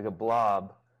looks like a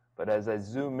blob, but as I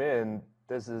zoom in,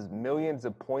 this is millions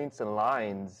of points and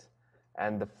lines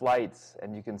and the flights,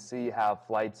 and you can see how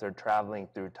flights are traveling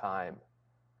through time,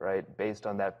 right, based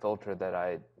on that filter that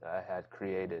I had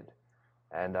created.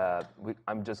 And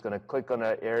I'm just going to click on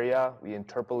an area. We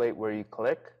interpolate where you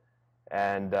click,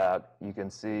 and you can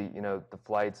see, the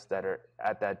flights that are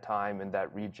at that time in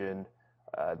that region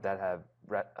that have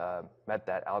met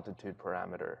that altitude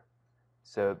parameter.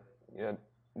 So,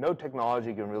 no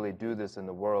technology can really do this in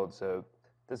the world. So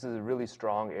this is a really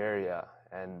strong area,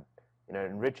 and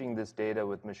enriching this data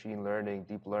with machine learning,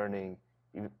 deep learning,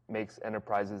 makes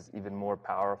enterprises even more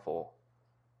powerful.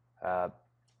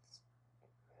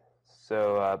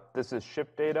 So this is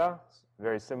ship data,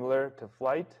 very similar to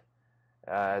flight.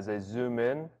 As I zoom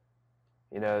in,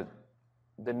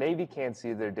 the Navy can't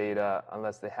see their data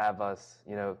unless they have us,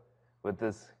 with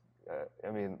this.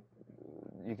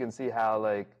 You can see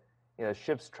how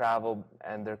ships travel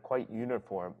and they're quite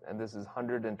uniform. And this is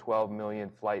 112 million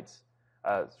flights,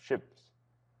 ships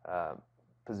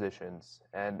positions.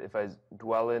 And if I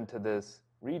dwell into this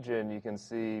region, you can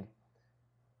see,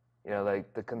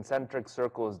 the concentric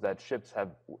circles that ships have,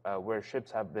 where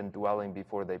ships have been dwelling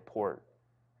before they port.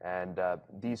 And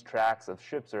these tracks of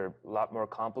ships are a lot more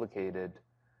complicated.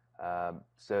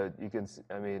 So you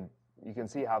can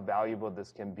see how valuable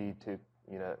this can be to,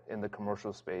 in the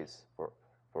commercial space for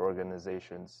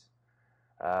organizations.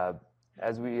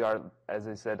 As we are, as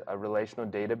I said, a relational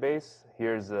database,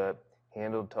 here's a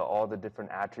handle to all the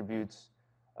different attributes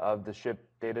of the ship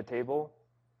data table.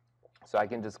 So I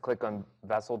can just click on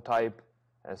vessel type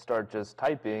and start just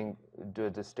typing, do a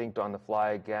distinct on the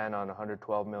fly again on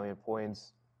 112 million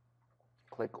points.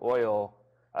 Click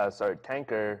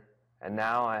tanker, and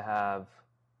now I have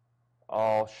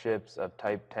all ships of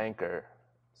type tanker.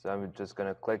 So I'm just going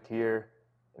to click here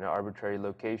in an arbitrary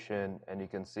location, and you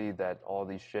can see that all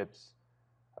these ships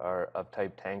are of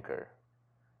type tanker.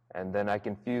 And then I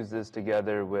can fuse this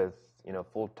together with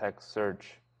full text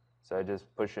search. So I just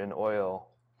push in oil,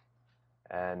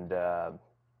 and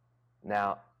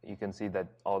now you can see that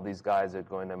all these guys are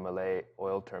going to Malay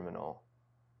oil terminal.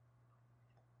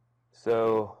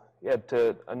 So yeah,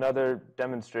 to another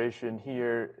demonstration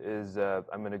here is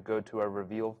I'm going to go to our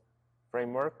reveal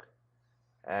framework,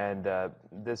 and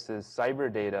this is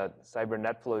cyber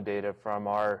NetFlow data from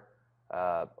our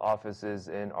offices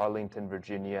in Arlington,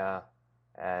 Virginia,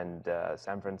 and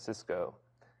San Francisco.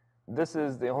 This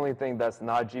is the only thing that's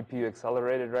not GPU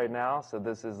accelerated right now. So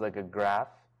this is like a graph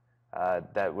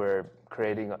that we're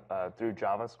creating through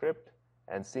JavaScript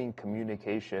and seeing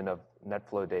communication of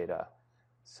NetFlow data.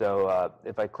 So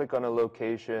if I click on a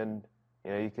location,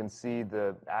 you can see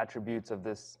the attributes of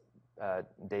this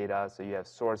data. So you have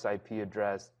source IP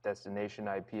address, destination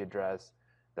IP address,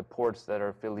 the ports that are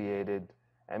affiliated,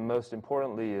 and most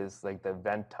importantly is like the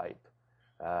event type.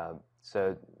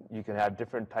 So you can have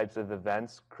different types of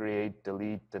events, create,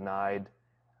 delete, denied,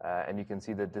 and you can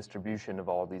see the distribution of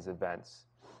all these events.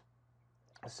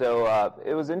 So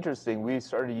it was interesting. We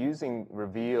started using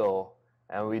Reveal,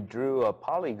 and we drew a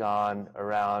polygon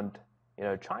around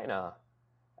China.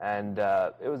 And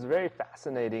it was very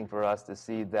fascinating for us to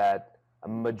see that a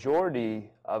majority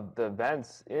of the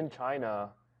events in China,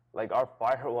 like our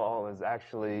firewall is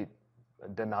actually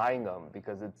denying them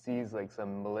because it sees like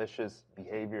some malicious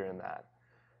behavior in that.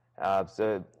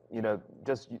 So,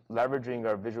 just leveraging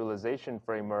our visualization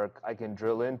framework, I can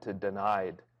drill into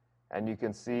denied, and you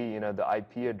can see, the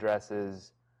IP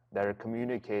addresses that are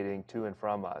communicating to and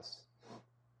from us,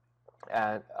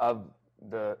 and of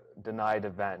the denied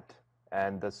event,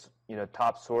 and the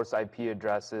top source IP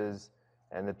addresses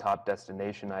and the top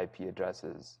destination IP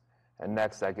addresses. And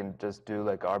next, I can just do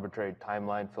like arbitrary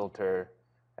timeline filter,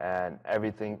 and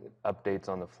everything updates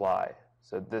on the fly.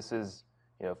 So this is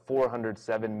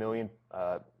 407 million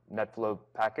NetFlow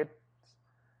packets.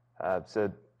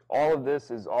 So all of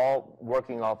this is all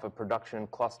working off a production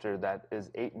cluster that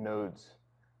is 8 nodes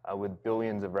with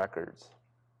billions of records.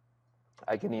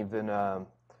 I can even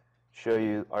show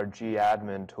you our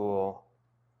GAdmin tool.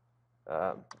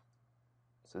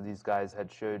 So these guys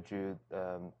had showed you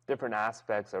different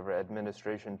aspects of our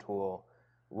administration tool.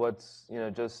 What's,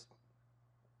 just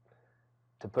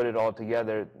to put it all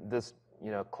together, this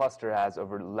cluster has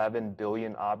over 11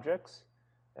 billion objects.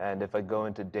 And if I go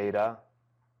into data,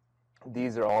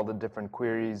 these are all the different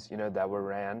queries that were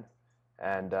ran.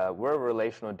 And we're a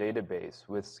relational database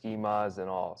with schemas and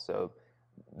all. So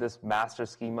this master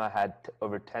schema had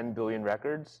over 10 billion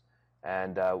records,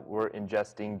 and we're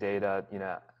ingesting data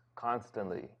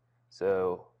constantly.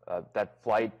 So that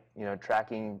flight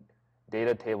tracking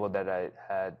data table that I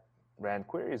had ran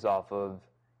queries off of,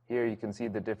 here you can see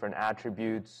the different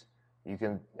attributes. You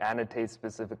can annotate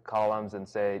specific columns and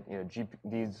say,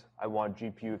 these I want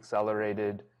GPU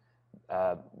accelerated.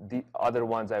 The other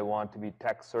ones I want to be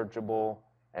text searchable,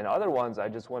 and other ones I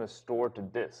just want to store to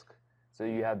disk. So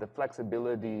you have the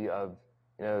flexibility of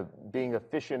being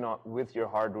efficient with your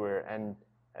hardware, and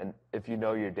if you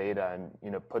know your data,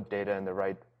 and put data in the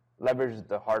right, leverage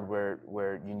the hardware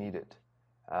where you need it.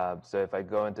 So if I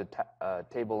go into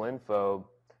table info,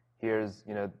 here's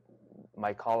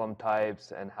my column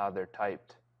types and how they're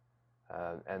typed,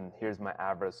 and here's my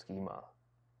Avro schema.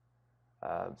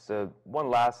 So one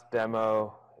last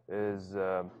demo is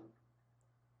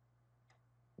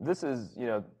this is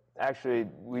actually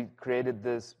we created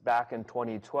this back in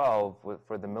 2012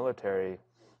 for the military.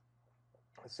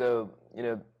 So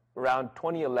around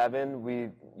 2011 we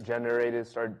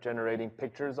started generating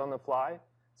pictures on the fly.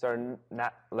 So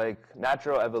our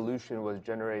natural evolution was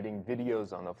generating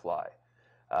videos on the fly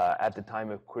at the time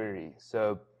of query.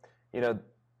 So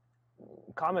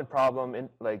common problem in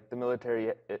the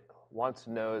military wants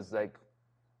to know is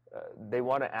they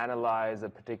want to analyze a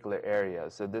particular area.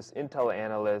 So this Intel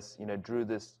analyst drew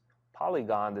this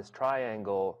polygon, this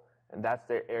triangle, and that's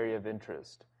their area of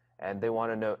interest. And they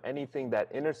want to know anything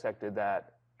that intersected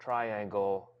that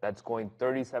triangle that's going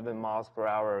 37 miles per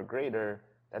hour or greater,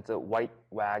 that's a white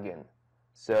wagon.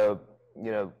 So,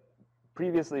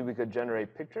 previously we could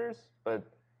generate pictures, but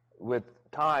with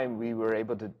time we were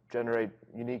able to generate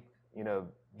unique,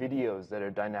 videos that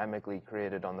are dynamically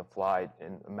created on the fly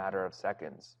in a matter of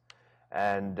seconds.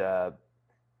 And,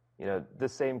 the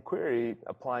same query,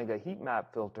 applying a heat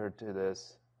map filter to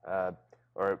this,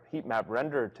 or heat map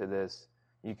render to this,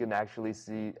 you can actually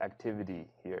see activity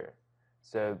here.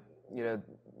 So,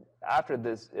 after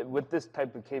this, with this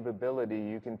type of capability,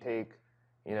 you can take,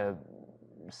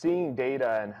 seeing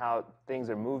data and how things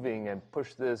are moving and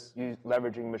push this,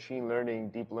 leveraging machine learning,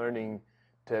 deep learning,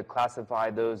 to classify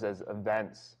those as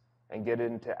events and get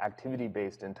into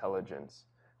activity-based intelligence.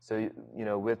 So,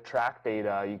 with track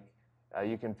data,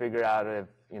 you can figure out if,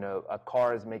 a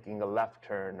car is making a left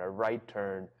turn, a right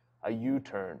turn, a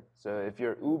U-turn. So if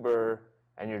you're Uber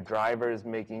and your driver is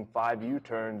making 5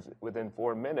 U-turns within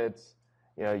 4 minutes,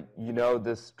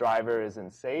 this driver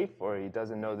isn't safe, or he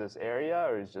doesn't know this area,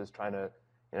 or he's just trying to,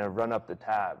 run up the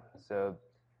tab. So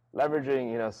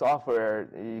leveraging, software,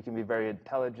 you can be very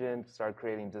intelligent, start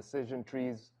creating decision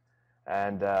trees,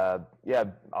 and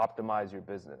optimize your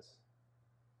business.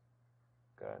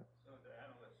 Go ahead. So the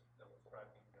analyst that was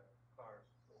tracking the cars,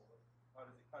 so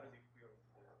how does he query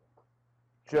the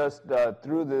data? Just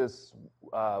through this,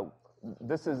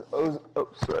 this is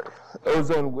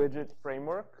Ozone Widget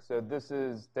Framework. So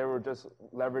they were just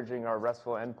leveraging our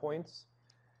RESTful endpoints.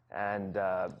 And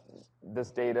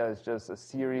this data is just a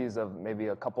series of maybe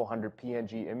a couple hundred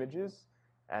PNG images.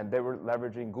 And they were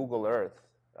leveraging Google Earth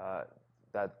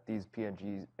that these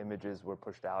PNG images were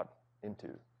pushed out into.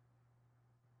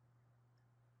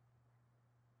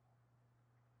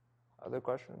 Other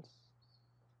questions?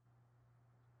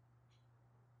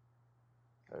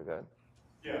 Very good.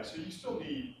 Yeah, so you still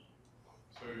need,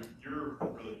 so you're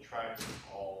really tracking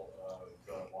all of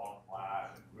the long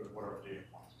lat and whatever data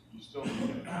points. You still need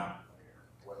an app layer,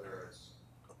 whether it's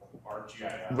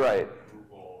ArcGIS Right. or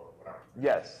Google or whatever.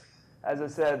 Yes. As I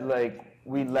said, like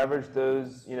we leverage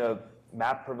those,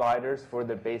 map providers for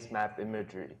the base map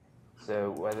imagery.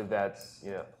 So whether that's,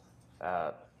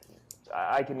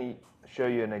 I can show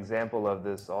you an example of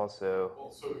this also.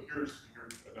 Well, so here's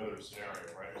another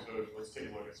scenario, right? So let's take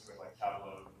a look at something like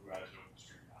Tableau, who has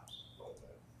OpenStreetMaps built in.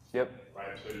 Yep.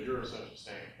 Right. So you're essentially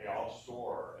saying, hey, I'll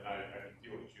store, and I can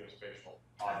deal with geospatial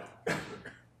objects.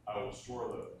 I will store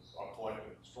those. I'll collect them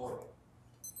and store them.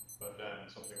 But then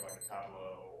something like a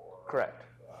Tableau or Correct.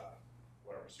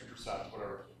 Whatever, supersets,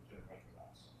 whatever, can measure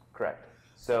that. Correct.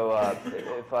 So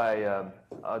if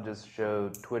I'll just show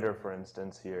Twitter, for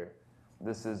instance, here.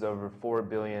 This is over 4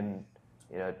 billion,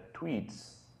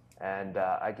 tweets, and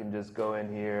I can just go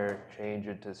in here, change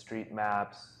it to street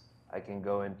maps. I can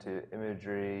go into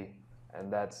imagery,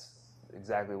 and that's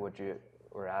exactly what you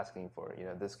were asking for.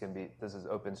 This is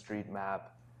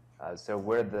OpenStreetMap. So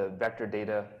we're the vector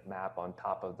data map on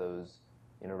top of those,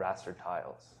 raster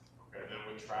tiles. Okay, then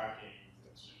with tracking,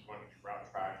 it's just when you do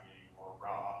route tracking or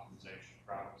route optimization,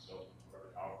 route sales,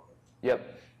 whatever algorithm. Yep.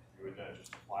 You would then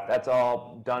just apply That's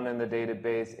all done in the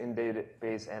database, in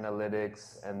database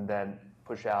analytics, and then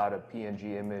push out a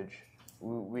PNG image.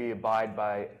 We abide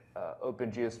by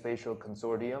Open Geospatial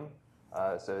Consortium,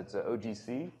 so it's an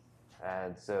OGC,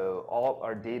 and so all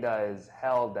our data is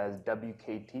held as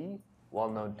WKT,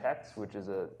 well-known text, which is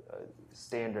a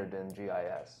standard in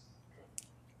GIS.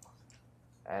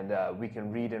 And we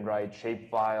can read and write shape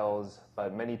files,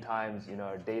 but many times,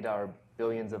 our data are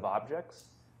billions of objects.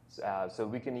 So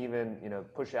we can even,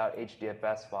 push out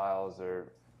HDFS files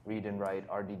or read and write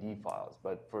RDD files.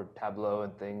 But for Tableau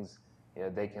and things,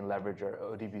 they can leverage our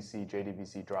ODBC,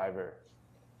 JDBC driver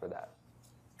for that.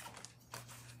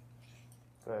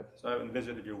 Go ahead. So I haven't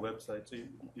visited your website. So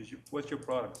what's your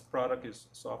product? Product is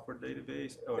software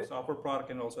database, or software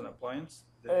product and also an appliance?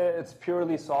 It's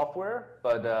purely software,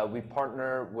 but we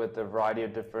partner with a variety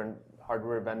of different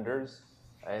hardware vendors.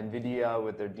 NVIDIA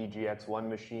with their DGX1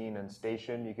 machine and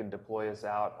station, you can deploy us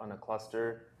out on a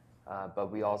cluster.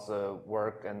 But we also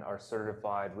work and are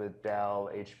certified with Dell,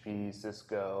 HP,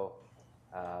 Cisco,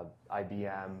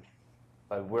 IBM.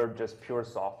 But we're just pure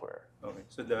software. Okay,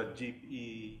 so the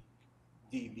GPU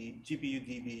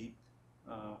DB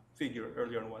figure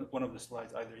earlier on one of the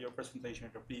slides, either your presentation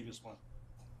or the previous one,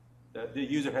 the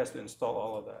user has to install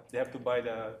all of that. They have to buy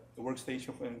the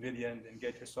workstation from NVIDIA and then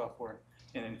get your software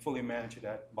and then fully manage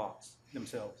that box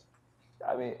themselves.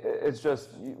 I mean, it's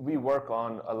just, we work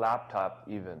on a laptop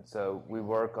even. So we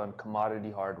work on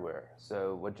commodity hardware.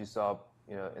 So what you saw,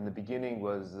 in the beginning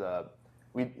was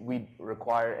we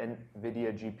require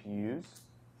NVIDIA GPUs,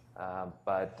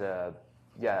 but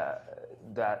yeah,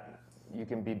 that you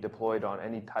can be deployed on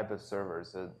any type of server.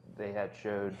 So they had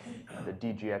showed the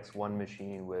DGX1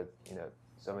 machine with,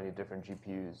 so many different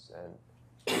GPUs. And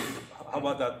how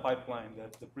about that pipeline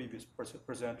that the previous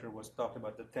presenter was talking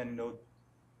about, the 10-node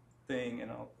thing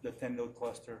and the 10-node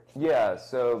cluster? Yeah,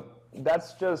 so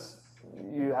that's just,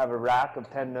 you have a rack of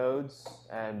 10 nodes,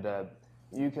 and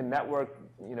you can network,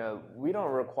 we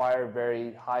don't require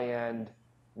very high-end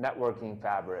networking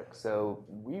fabric. So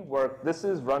this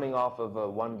is running off of a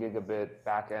 1 gigabit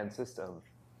back-end system.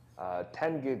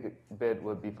 10 gigabit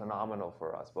would be phenomenal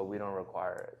for us, but we don't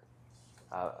require it.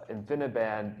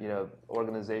 InfiniBand,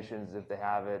 organizations, if they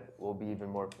have it, will be even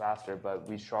more faster, but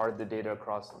we shard the data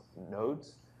across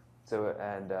nodes. So,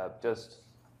 and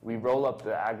we roll up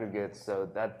the aggregates so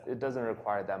that it doesn't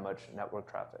require that much network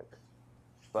traffic.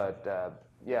 But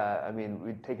yeah, I mean,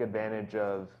 we take advantage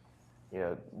of,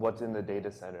 what's in the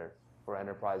data center for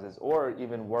enterprises, or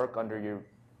even work under your,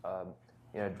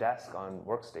 desk on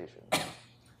workstation.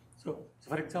 So,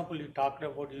 for example, you talked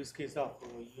about use case of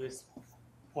US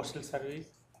Postal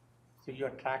Service. So you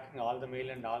are tracking all the mail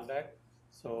and all that.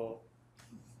 So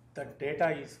the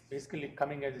data is basically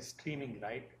coming as a streaming,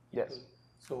 right? Yes.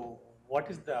 So what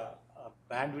is the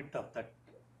bandwidth of that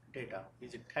data?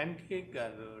 Is it 10 gig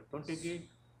or 20 gig?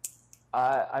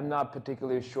 I'm not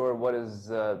particularly sure what is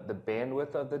the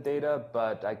bandwidth of the data,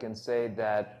 but I can say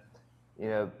that,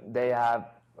 they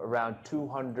have around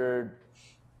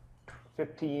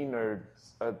 215 or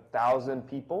 1,000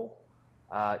 people,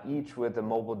 each with a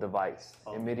mobile device,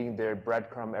 emitting their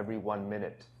breadcrumb every 1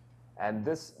 minute. And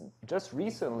this, just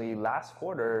recently, last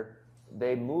quarter,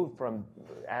 they moved from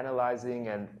analyzing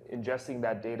and ingesting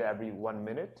that data every 1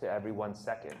 minute to every 1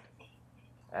 second.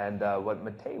 And what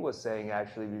Matei was saying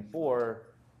actually before,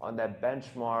 on that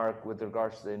benchmark with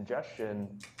regards to the ingestion,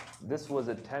 this was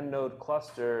a 10-node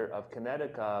cluster of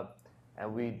Kinetica,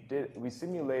 and we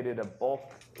simulated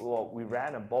we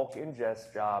ran a bulk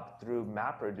ingest job through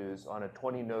MapReduce on a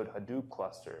 20-node Hadoop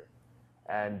cluster.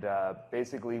 And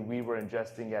basically, we were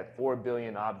ingesting at 4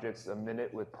 billion objects a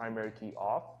minute with primary key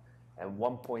off, and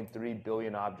 1.3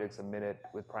 billion objects a minute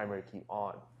with primary key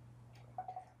on.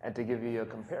 And to give you a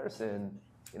comparison,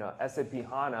 SAP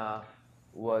HANA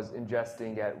was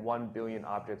ingesting at 1 billion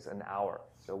objects an hour.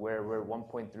 So where we're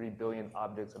 1.3 billion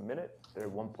objects a minute, they're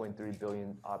 1.3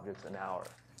 billion objects an hour.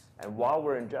 And while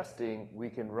we're ingesting, we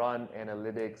can run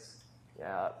analytics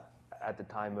at the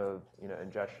time of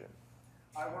ingestion.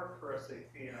 I work for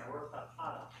SAP and I work on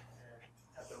HANA. And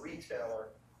at the retailer,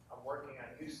 I'm working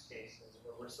on use cases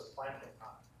where we're supplanting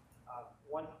HANA.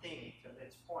 One thing, to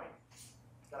Mit's point,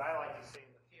 that I like to see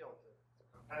in the field to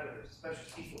competitors,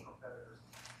 especially SQL competitors,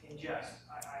 ingest.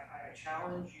 I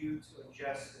challenge you to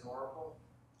ingest in Oracle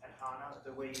and HANA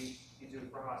the way you do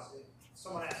from us.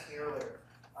 Someone asked me earlier,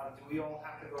 do we all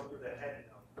have to go through the head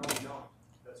node? No, we don't.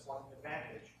 That's one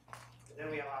advantage. And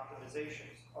then we have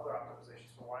optimizations, other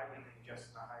optimizations for why we can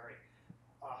ingest in a high rate.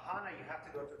 HANA, you have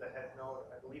to go through the head node.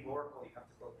 I believe Oracle, you have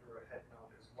to go through a head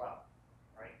node as well,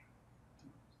 right?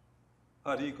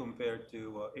 How do you compare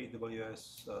to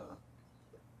AWS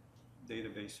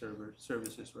database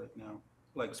services right now?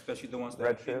 Like especially the ones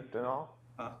that Redshift and all?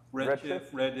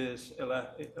 Redshift, Redis,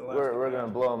 Elastic. We're going to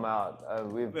blow them out.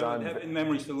 They have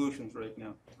in-memory solutions right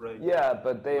now, right? Yeah,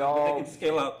 but they can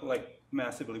scale up like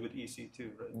massively with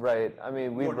EC2, right? Right. I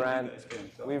mean, we ran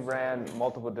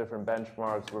multiple different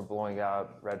benchmarks. We're blowing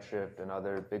out Redshift and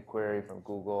other BigQuery from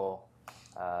Google.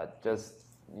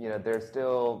 They're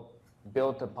still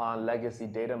built upon legacy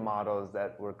data models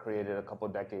that were created a couple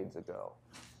decades ago.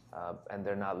 And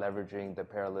they're not leveraging the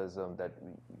parallelism that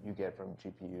you get from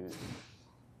GPUs.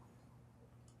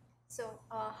 So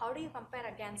how do you compare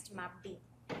against MapD?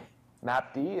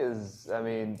 MapD is,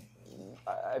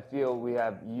 I feel we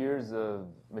have years of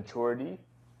maturity.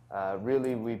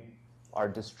 Really, we are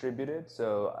distributed.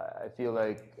 So I feel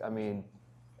like,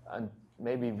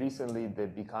 maybe recently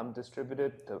they've become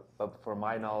distributed, but for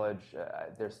my knowledge,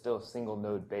 they're still single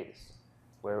node based,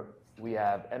 where we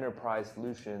have enterprise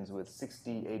solutions with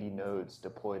 60, 80 nodes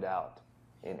deployed out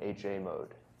in HA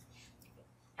mode.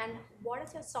 And what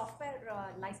is your software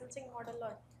licensing model?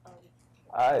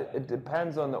 It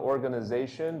depends on the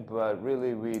organization, but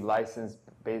really we license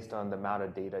based on the amount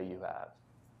of data you have.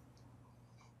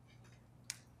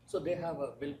 So they have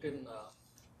a built-in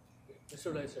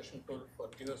visualization tool for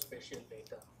geospatial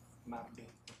data, MapD.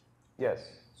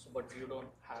 Yes. So, but you don't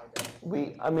have that.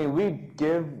 We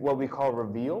give what we call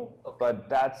Reveal, okay. But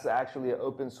that's actually an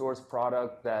open source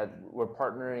product that we're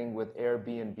partnering with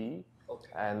Airbnb.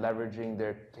 Okay. And leveraging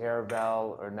their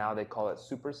Caravelle, or now they call it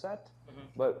Superset. Mm-hmm.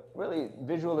 But really,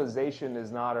 visualization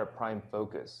is not our prime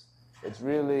focus. It's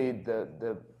really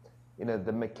the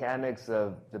mechanics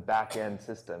of the back-end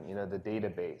system, the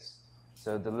database.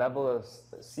 So the level of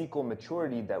SQL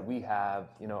maturity that we have,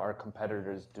 our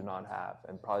competitors do not have,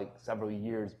 and probably several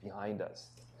years behind us.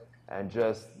 And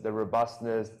just the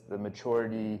robustness, the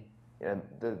maturity,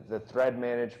 the thread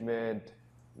management,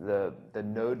 the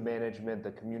node management,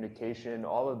 the communication,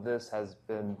 all of this has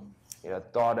been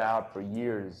thought out for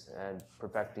years and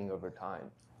perfecting over time.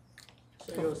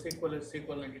 So your SQL is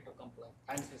SQL 92 compliant,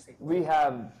 ANSI SQL. We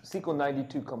have SQL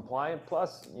 92 compliant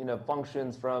plus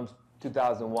functions from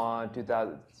 2001,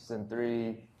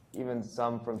 2003, even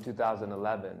some from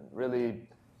 2011. Really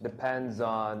depends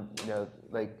on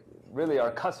really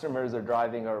our customers are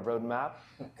driving our roadmap.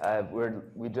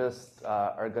 We just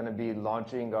are going to be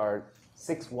launching our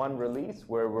 6.1 release,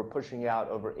 where we're pushing out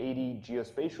over 80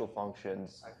 geospatial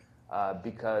functions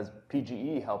because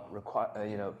PGE helped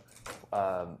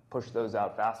push those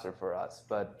out faster for us.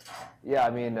 But yeah,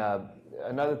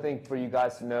 another thing for you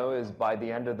guys to know is by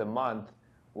the end of the month,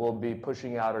 we'll be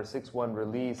pushing out our 6.1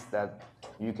 release that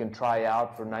you can try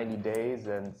out for 90 days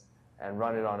and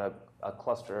run it on a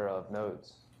cluster of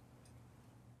nodes.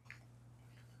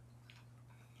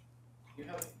 Do you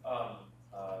have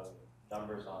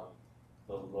numbers on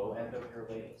the low end of your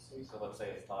latency? So let's say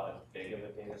it's not as big of a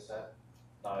data set,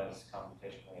 not as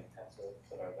computationally intensive,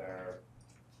 but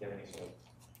do you have any sort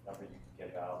of number you can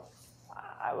give out?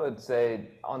 I would say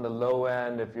on the low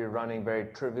end, if you're running very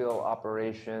trivial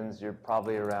operations, you're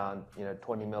probably around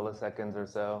 20 milliseconds or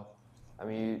so.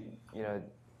 You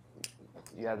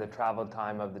have the travel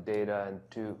time of the data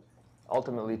and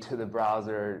ultimately to the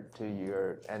browser to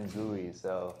your end GUI.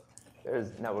 So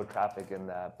there's network traffic in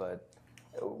that, but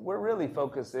we're really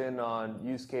focused in on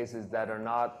use cases that are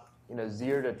not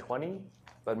 0 to 20,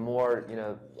 but more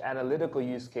analytical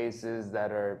use cases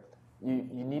that are you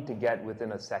need to get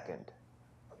within a second.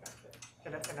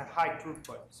 And a high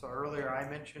throughput. So earlier I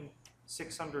mentioned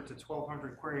 600 to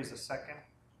 1,200 queries a second.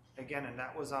 Again, and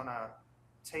that was on a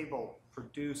table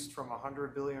produced from a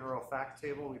 100 billion row fact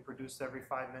table. We produced every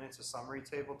 5 minutes a summary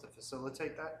table to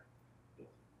facilitate that. It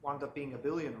wound up being 1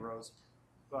 billion rows,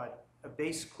 but a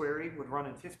base query would run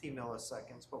in 50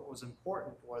 milliseconds. But what was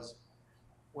important was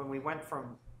when we went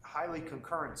from highly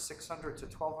concurrent 600 to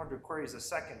 1200 queries a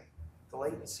second, the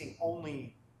latency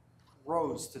only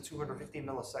rose to 250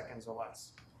 milliseconds or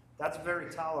less. That's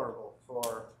very tolerable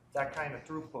for that kind of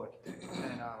throughput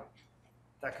and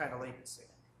that kind of latency.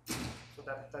 So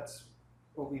that's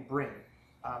what we bring.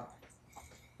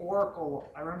 Oracle,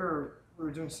 I remember we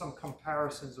were doing some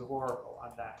comparisons of Oracle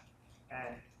on that,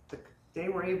 and they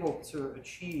were able to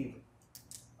achieve,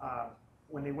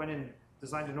 when they went in,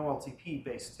 designed an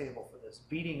OLTP-based table for this,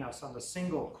 beating us on the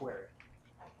single query.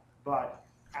 But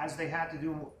as they had to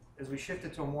do, as we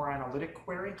shifted to a more analytic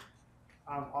query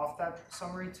off that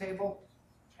summary table,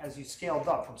 as you scaled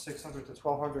up from 600 to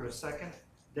 1200 a second,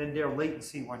 then their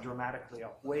latency went dramatically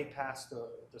up, way past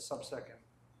the sub-second.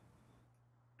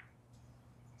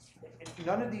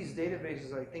 None of these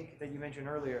databases, I think, that you mentioned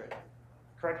earlier,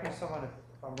 correct me someone if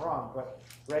I'm wrong, but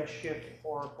Redshift,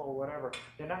 Oracle, whatever,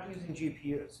 they're not using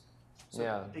GPUs.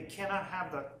 So they cannot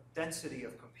have the density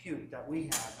of compute that we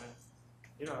have. And,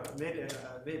 you know,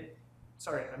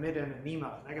 Amit and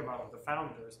Nima, Megamodel, the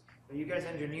founders, you guys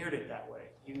engineered it that way,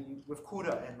 with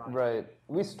CUDA in mind. Right.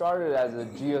 We started as a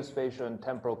geospatial and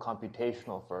temporal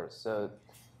computational first. So,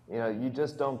 you know, you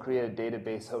just don't create a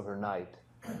database overnight.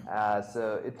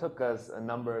 So it took us a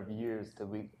number of years to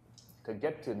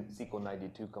get to SQL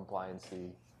 92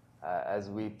 compliancy, as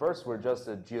we first were just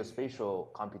a geospatial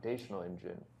computational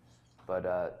engine.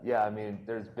 But yeah, I mean,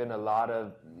 there's been a lot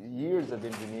of years of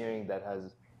engineering that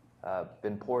has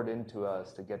been poured into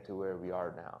us to get to where we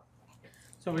are now.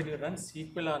 So when you run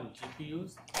SQL on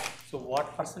GPUs, so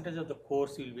what percentage of the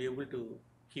cores you'll be able to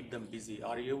keep them busy?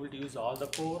 Are you able to use all the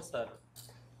cores? Or?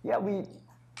 Yeah, we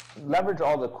leverage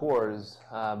all the cores,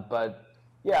 but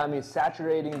yeah, I mean,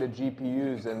 saturating the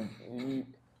GPUs, and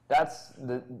that's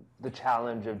the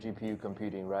challenge of GPU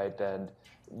computing, right? And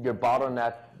your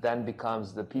bottleneck then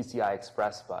becomes the PCI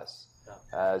Express bus.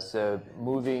 So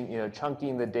moving, you know,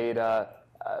 chunking the data.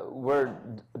 We're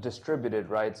distributed,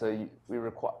 right? So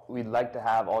we'd like to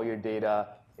have all your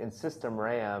data in system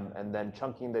RAM and then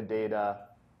chunking the data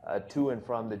to and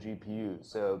from the GPU.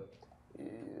 So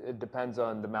it depends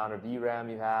on the amount of VRAM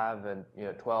you have, and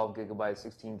 12 gigabytes,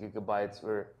 16 gigabytes.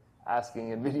 We're asking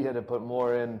NVIDIA to put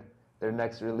more in their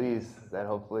next release that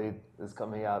hopefully is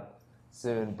coming out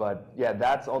soon. But yeah,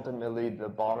 that's ultimately the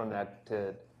bottleneck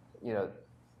to,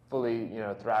 fully,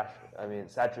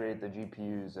 saturate the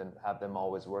GPUs and have them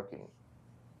always working.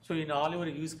 So in all your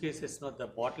use cases, the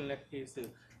bottleneck is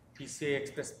PCI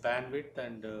Express bandwidth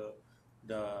and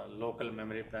the local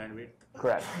memory bandwidth?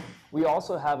 Correct. We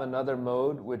also have another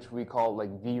mode which we call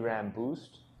like VRAM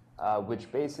boost,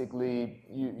 which basically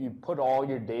you put all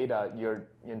your data, your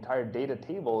entire data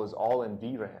table is all in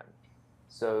VRAM.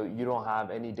 So you don't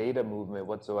have any data movement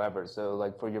whatsoever. So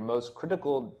like for your most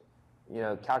critical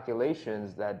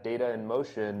calculations, that data in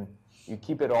motion, you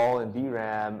keep it all in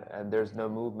VRAM and there's no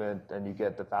movement, and you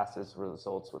get the fastest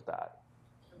results with that.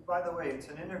 And by the way, it's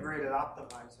an integrated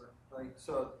optimizer, right?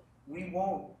 So we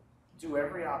won't do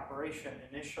every operation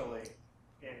initially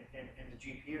in the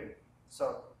GPU.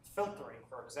 So filtering,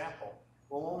 for example,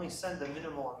 will only send a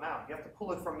minimal amount. You have to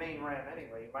pull it from main RAM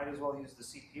anyway. You might as well use the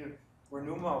CPU. We're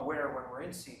NUMA aware when we're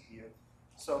in CPU.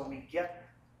 So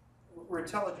we're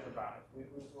intelligent about it.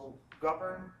 We will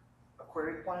govern a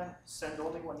query plan, send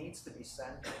only what needs to be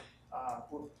sent.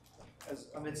 As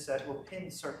Amit said, we'll pin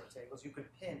certain tables. You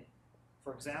could pin,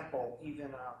 for example,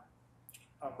 even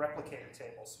a replicated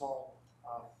table, small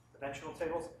dimensional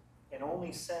tables, and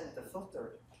only send the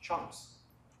filtered chunks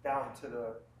down to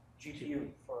the GPU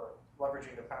for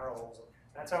leveraging the parallels.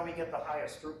 That's how we get the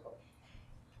highest throughput.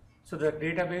 So the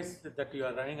database that you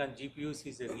are running on GPUs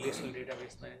is a relational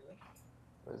database management?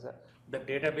 What is that? The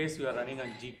database you are running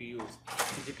on GPUs,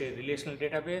 is it a relational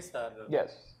database or?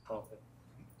 Yes. Okay.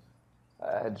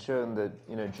 I had shown the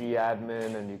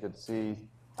gAdmin, and you could see,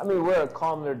 I mean, we're a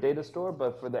columnar data store,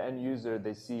 but for the end user,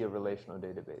 they see a relational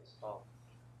database. Oh.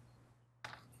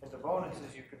 And the bonus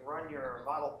is you can run your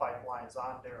model pipelines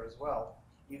on there as well.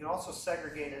 You can also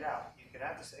segregate it out. You can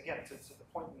add this, again, to the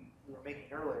point we were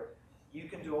making earlier, you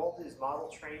can do all this model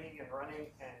training and running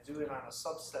and do it on a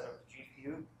subset of the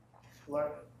GPU,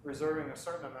 reserving a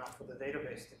certain amount for the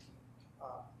database to keep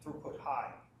throughput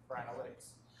high for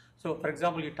analytics. So for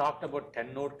example, you talked about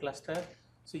 10 node cluster.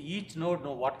 So each node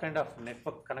what kind of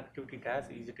network connectivity it has?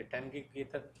 Is it a 10 gig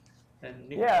Ether?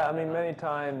 Yeah, I mean, many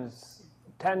times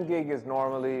 10 gig is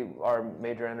normally our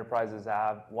major enterprises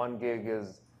have. 1 gig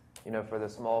is For the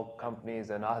small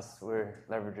companies and us, we're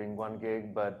leveraging 1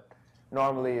 gig, but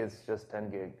normally it's just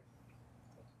 10 gig.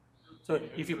 So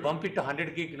if you bump it to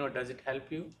 100 gig, does it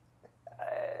help you?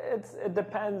 It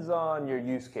depends on your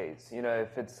use case.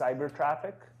 If it's cyber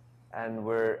traffic and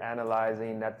we're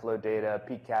analyzing NetFlow data,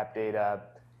 PCAP data,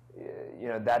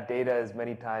 that data is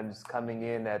many times coming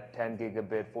in at 10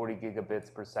 gigabit, 40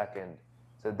 gigabits per second.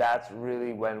 So that's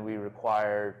really when we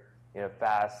require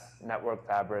fast network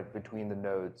fabric between the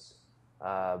nodes.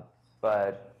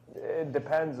 But it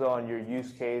depends on your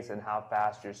use case and how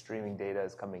fast your streaming data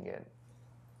is coming in.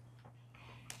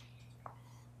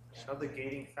 Another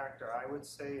gating factor I would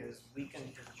say is we can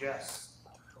ingest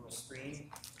from a stream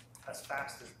as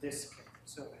fast as disk can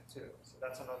consume it too. So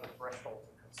that's another threshold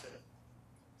to consider.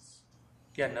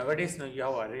 Yeah, nowadays you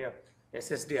have array of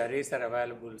SSD arrays are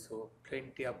available, so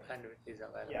plenty of bandwidth is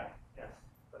available. Yeah.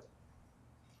 But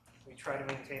we try to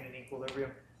maintain an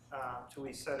equilibrium. To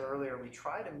we said earlier, we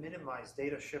try to minimize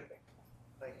data shipping.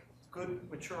 Like good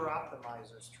mature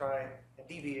optimizers try, and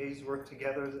DBAs work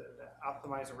together. The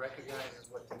optimizer recognizes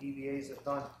what the DBAs have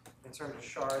done in terms of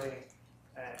sharding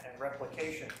and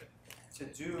replication to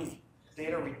do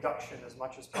data reduction as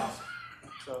much as possible.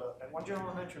 So, and one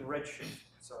gentleman mentioned Redshift.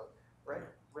 So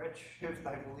Redshift,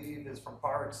 I believe, is from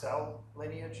PowerXL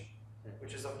lineage,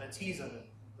 which is of Netezza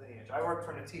lineage. I work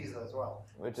for Netezza as well.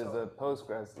 Which is a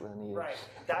Postgres lineage. Right.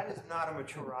 That is not a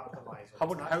mature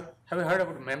optimizer. Have you heard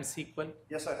about MEMSQL?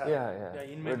 Yes, I have. Yeah.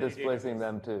 We're displacing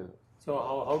them too. So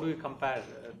how do we compare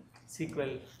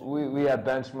SQL? We have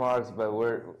benchmarks, but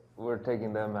we're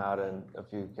taking them out in a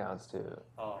few accounts too.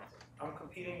 Oh. I'm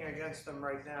competing against them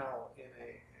right now in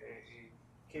a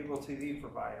cable TV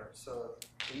provider. So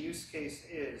the use case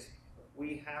is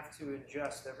we have to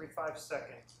ingest every 5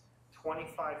 seconds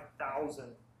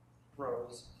 25,000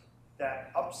 rows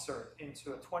that upsert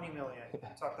into a 20 million. You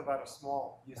talked about a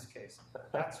small use case.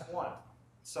 That's one.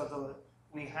 So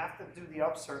we have to do the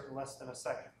upsert in less than a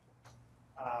second.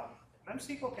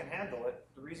 MEMSQL can handle it.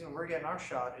 The reason we're getting our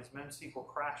shot is MEMSQL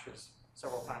crashes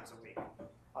several times a week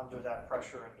under that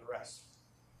pressure and duress.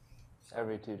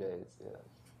 Every 2 days, yeah.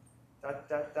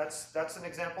 That's an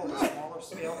example of a smaller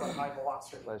scale but high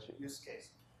velocity use case.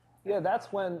 Yeah,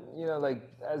 that's when,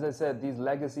 as I said, these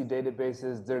legacy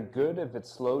databases, they're good if it's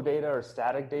slow data or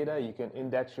static data. You can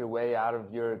index your way out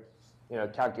of your,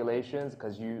 calculations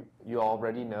because you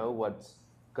already know what's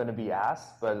going to be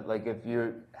asked. But like if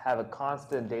you have a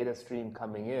constant data stream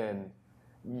coming in,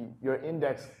 your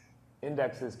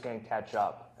indexes can't catch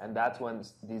up. And that's when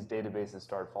these databases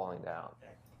start falling down.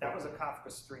 That was a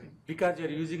Kafka stream. Because you're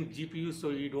using GPU, so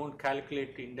you don't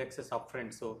calculate indexes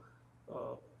upfront. So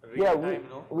we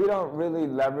don't really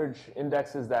leverage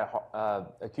indexes that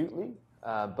acutely,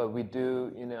 but we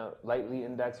do, lightly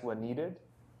index when needed.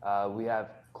 We have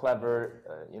clever,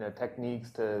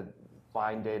 techniques to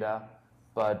find data,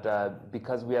 but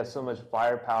because we have so much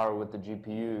firepower with the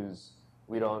GPUs,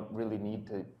 we don't really need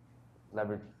to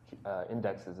leverage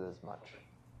indexes as much.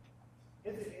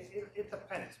 It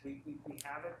depends. We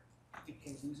have it. We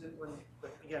can use it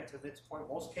but again, to this point,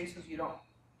 most cases you don't.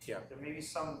 Yeah. There may be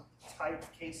some type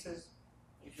cases.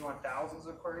 If you want thousands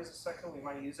of queries a second, we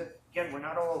might use it. Again, we're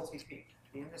not OLTP.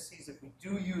 The indices, if we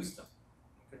do use them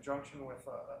in conjunction with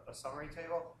a summary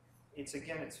table, it's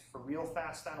for real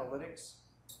fast analytics.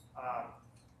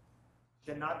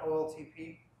 They're not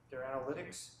OLTP. They're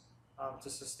analytics to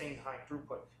sustain high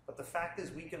throughput. But the fact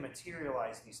is we can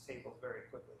materialize these tables very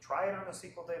quickly. Try it on a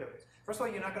SQL database. First of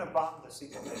all, you're not going to bomb the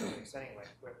SQL database anyway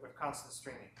with constant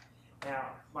streaming.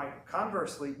 Now,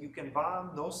 conversely, you can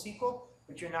bomb NoSQL,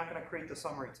 but you're not going to create the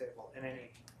summary table in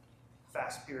any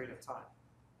fast period of time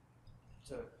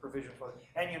to provision for it.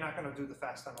 And you're not going to do the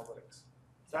fast analytics.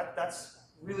 That's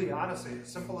really, honestly,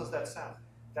 as simple as that sounds.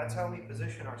 That's how we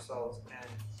position ourselves, and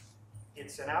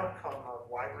it's an outcome of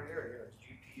why we're here. It's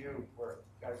GPU, where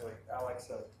guys like Alex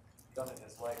have done it in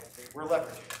his life. We're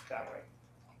leveraging it that way.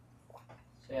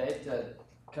 Yeah,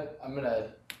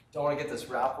 don't want to get this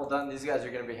raffle done. These guys are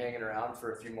going to be hanging around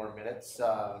for a few more minutes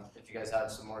if you guys have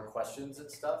some more questions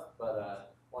and stuff.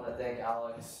 But want to thank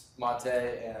Alex,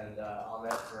 Mate, and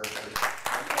Ahmet for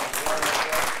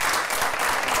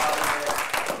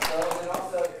and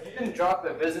also, if you didn't drop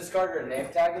a business card or a name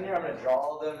tag in here, I'm going to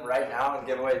draw them right now and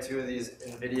give away 2 of these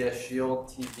NVIDIA Shield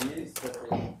TVs that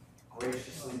they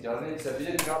graciously donated. So if you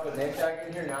didn't drop a name tag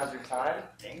in here, now's your time.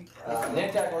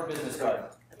 Name tag or business card.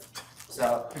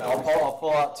 So I'll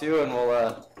pull out 2, and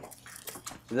we'll.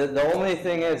 The only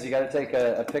thing is, you got to take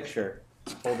a picture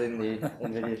holding the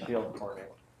NVIDIA Shield for me.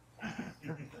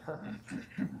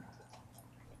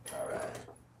 All right.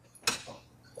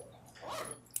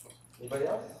 Anybody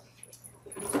else?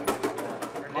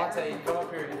 Monte, you come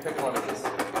up here and you pick one of these.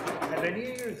 And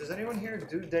does anyone here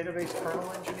do database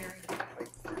kernel engineering?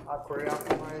 Like query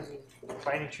optimizers,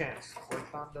 by any chance?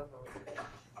 Worked on them?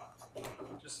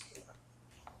 Just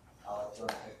Alex,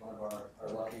 want to pick one of our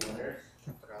lucky winners?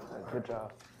 Good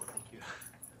job. Thank you.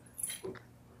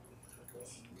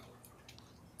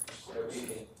 No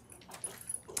cheating.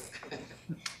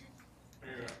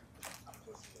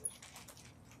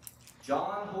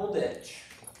 John Holditch.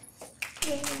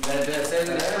 Did I say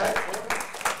the name right?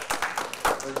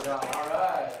 Good job. All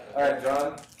right. All right,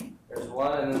 John. There's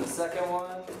one, and then the second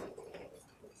one is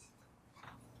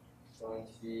going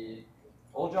to be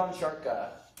Old John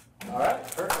Sharka. All right,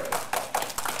 perfect.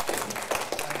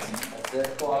 That's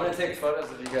it. Cool. I'm going to take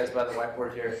photos of you guys by the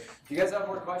whiteboard here. If you guys have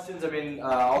more questions, I mean,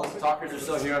 all the talkers are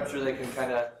still here. I'm sure they can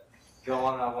kind of go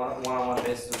on a one-on-one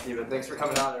basis with you. But thanks for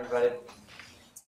coming out, everybody.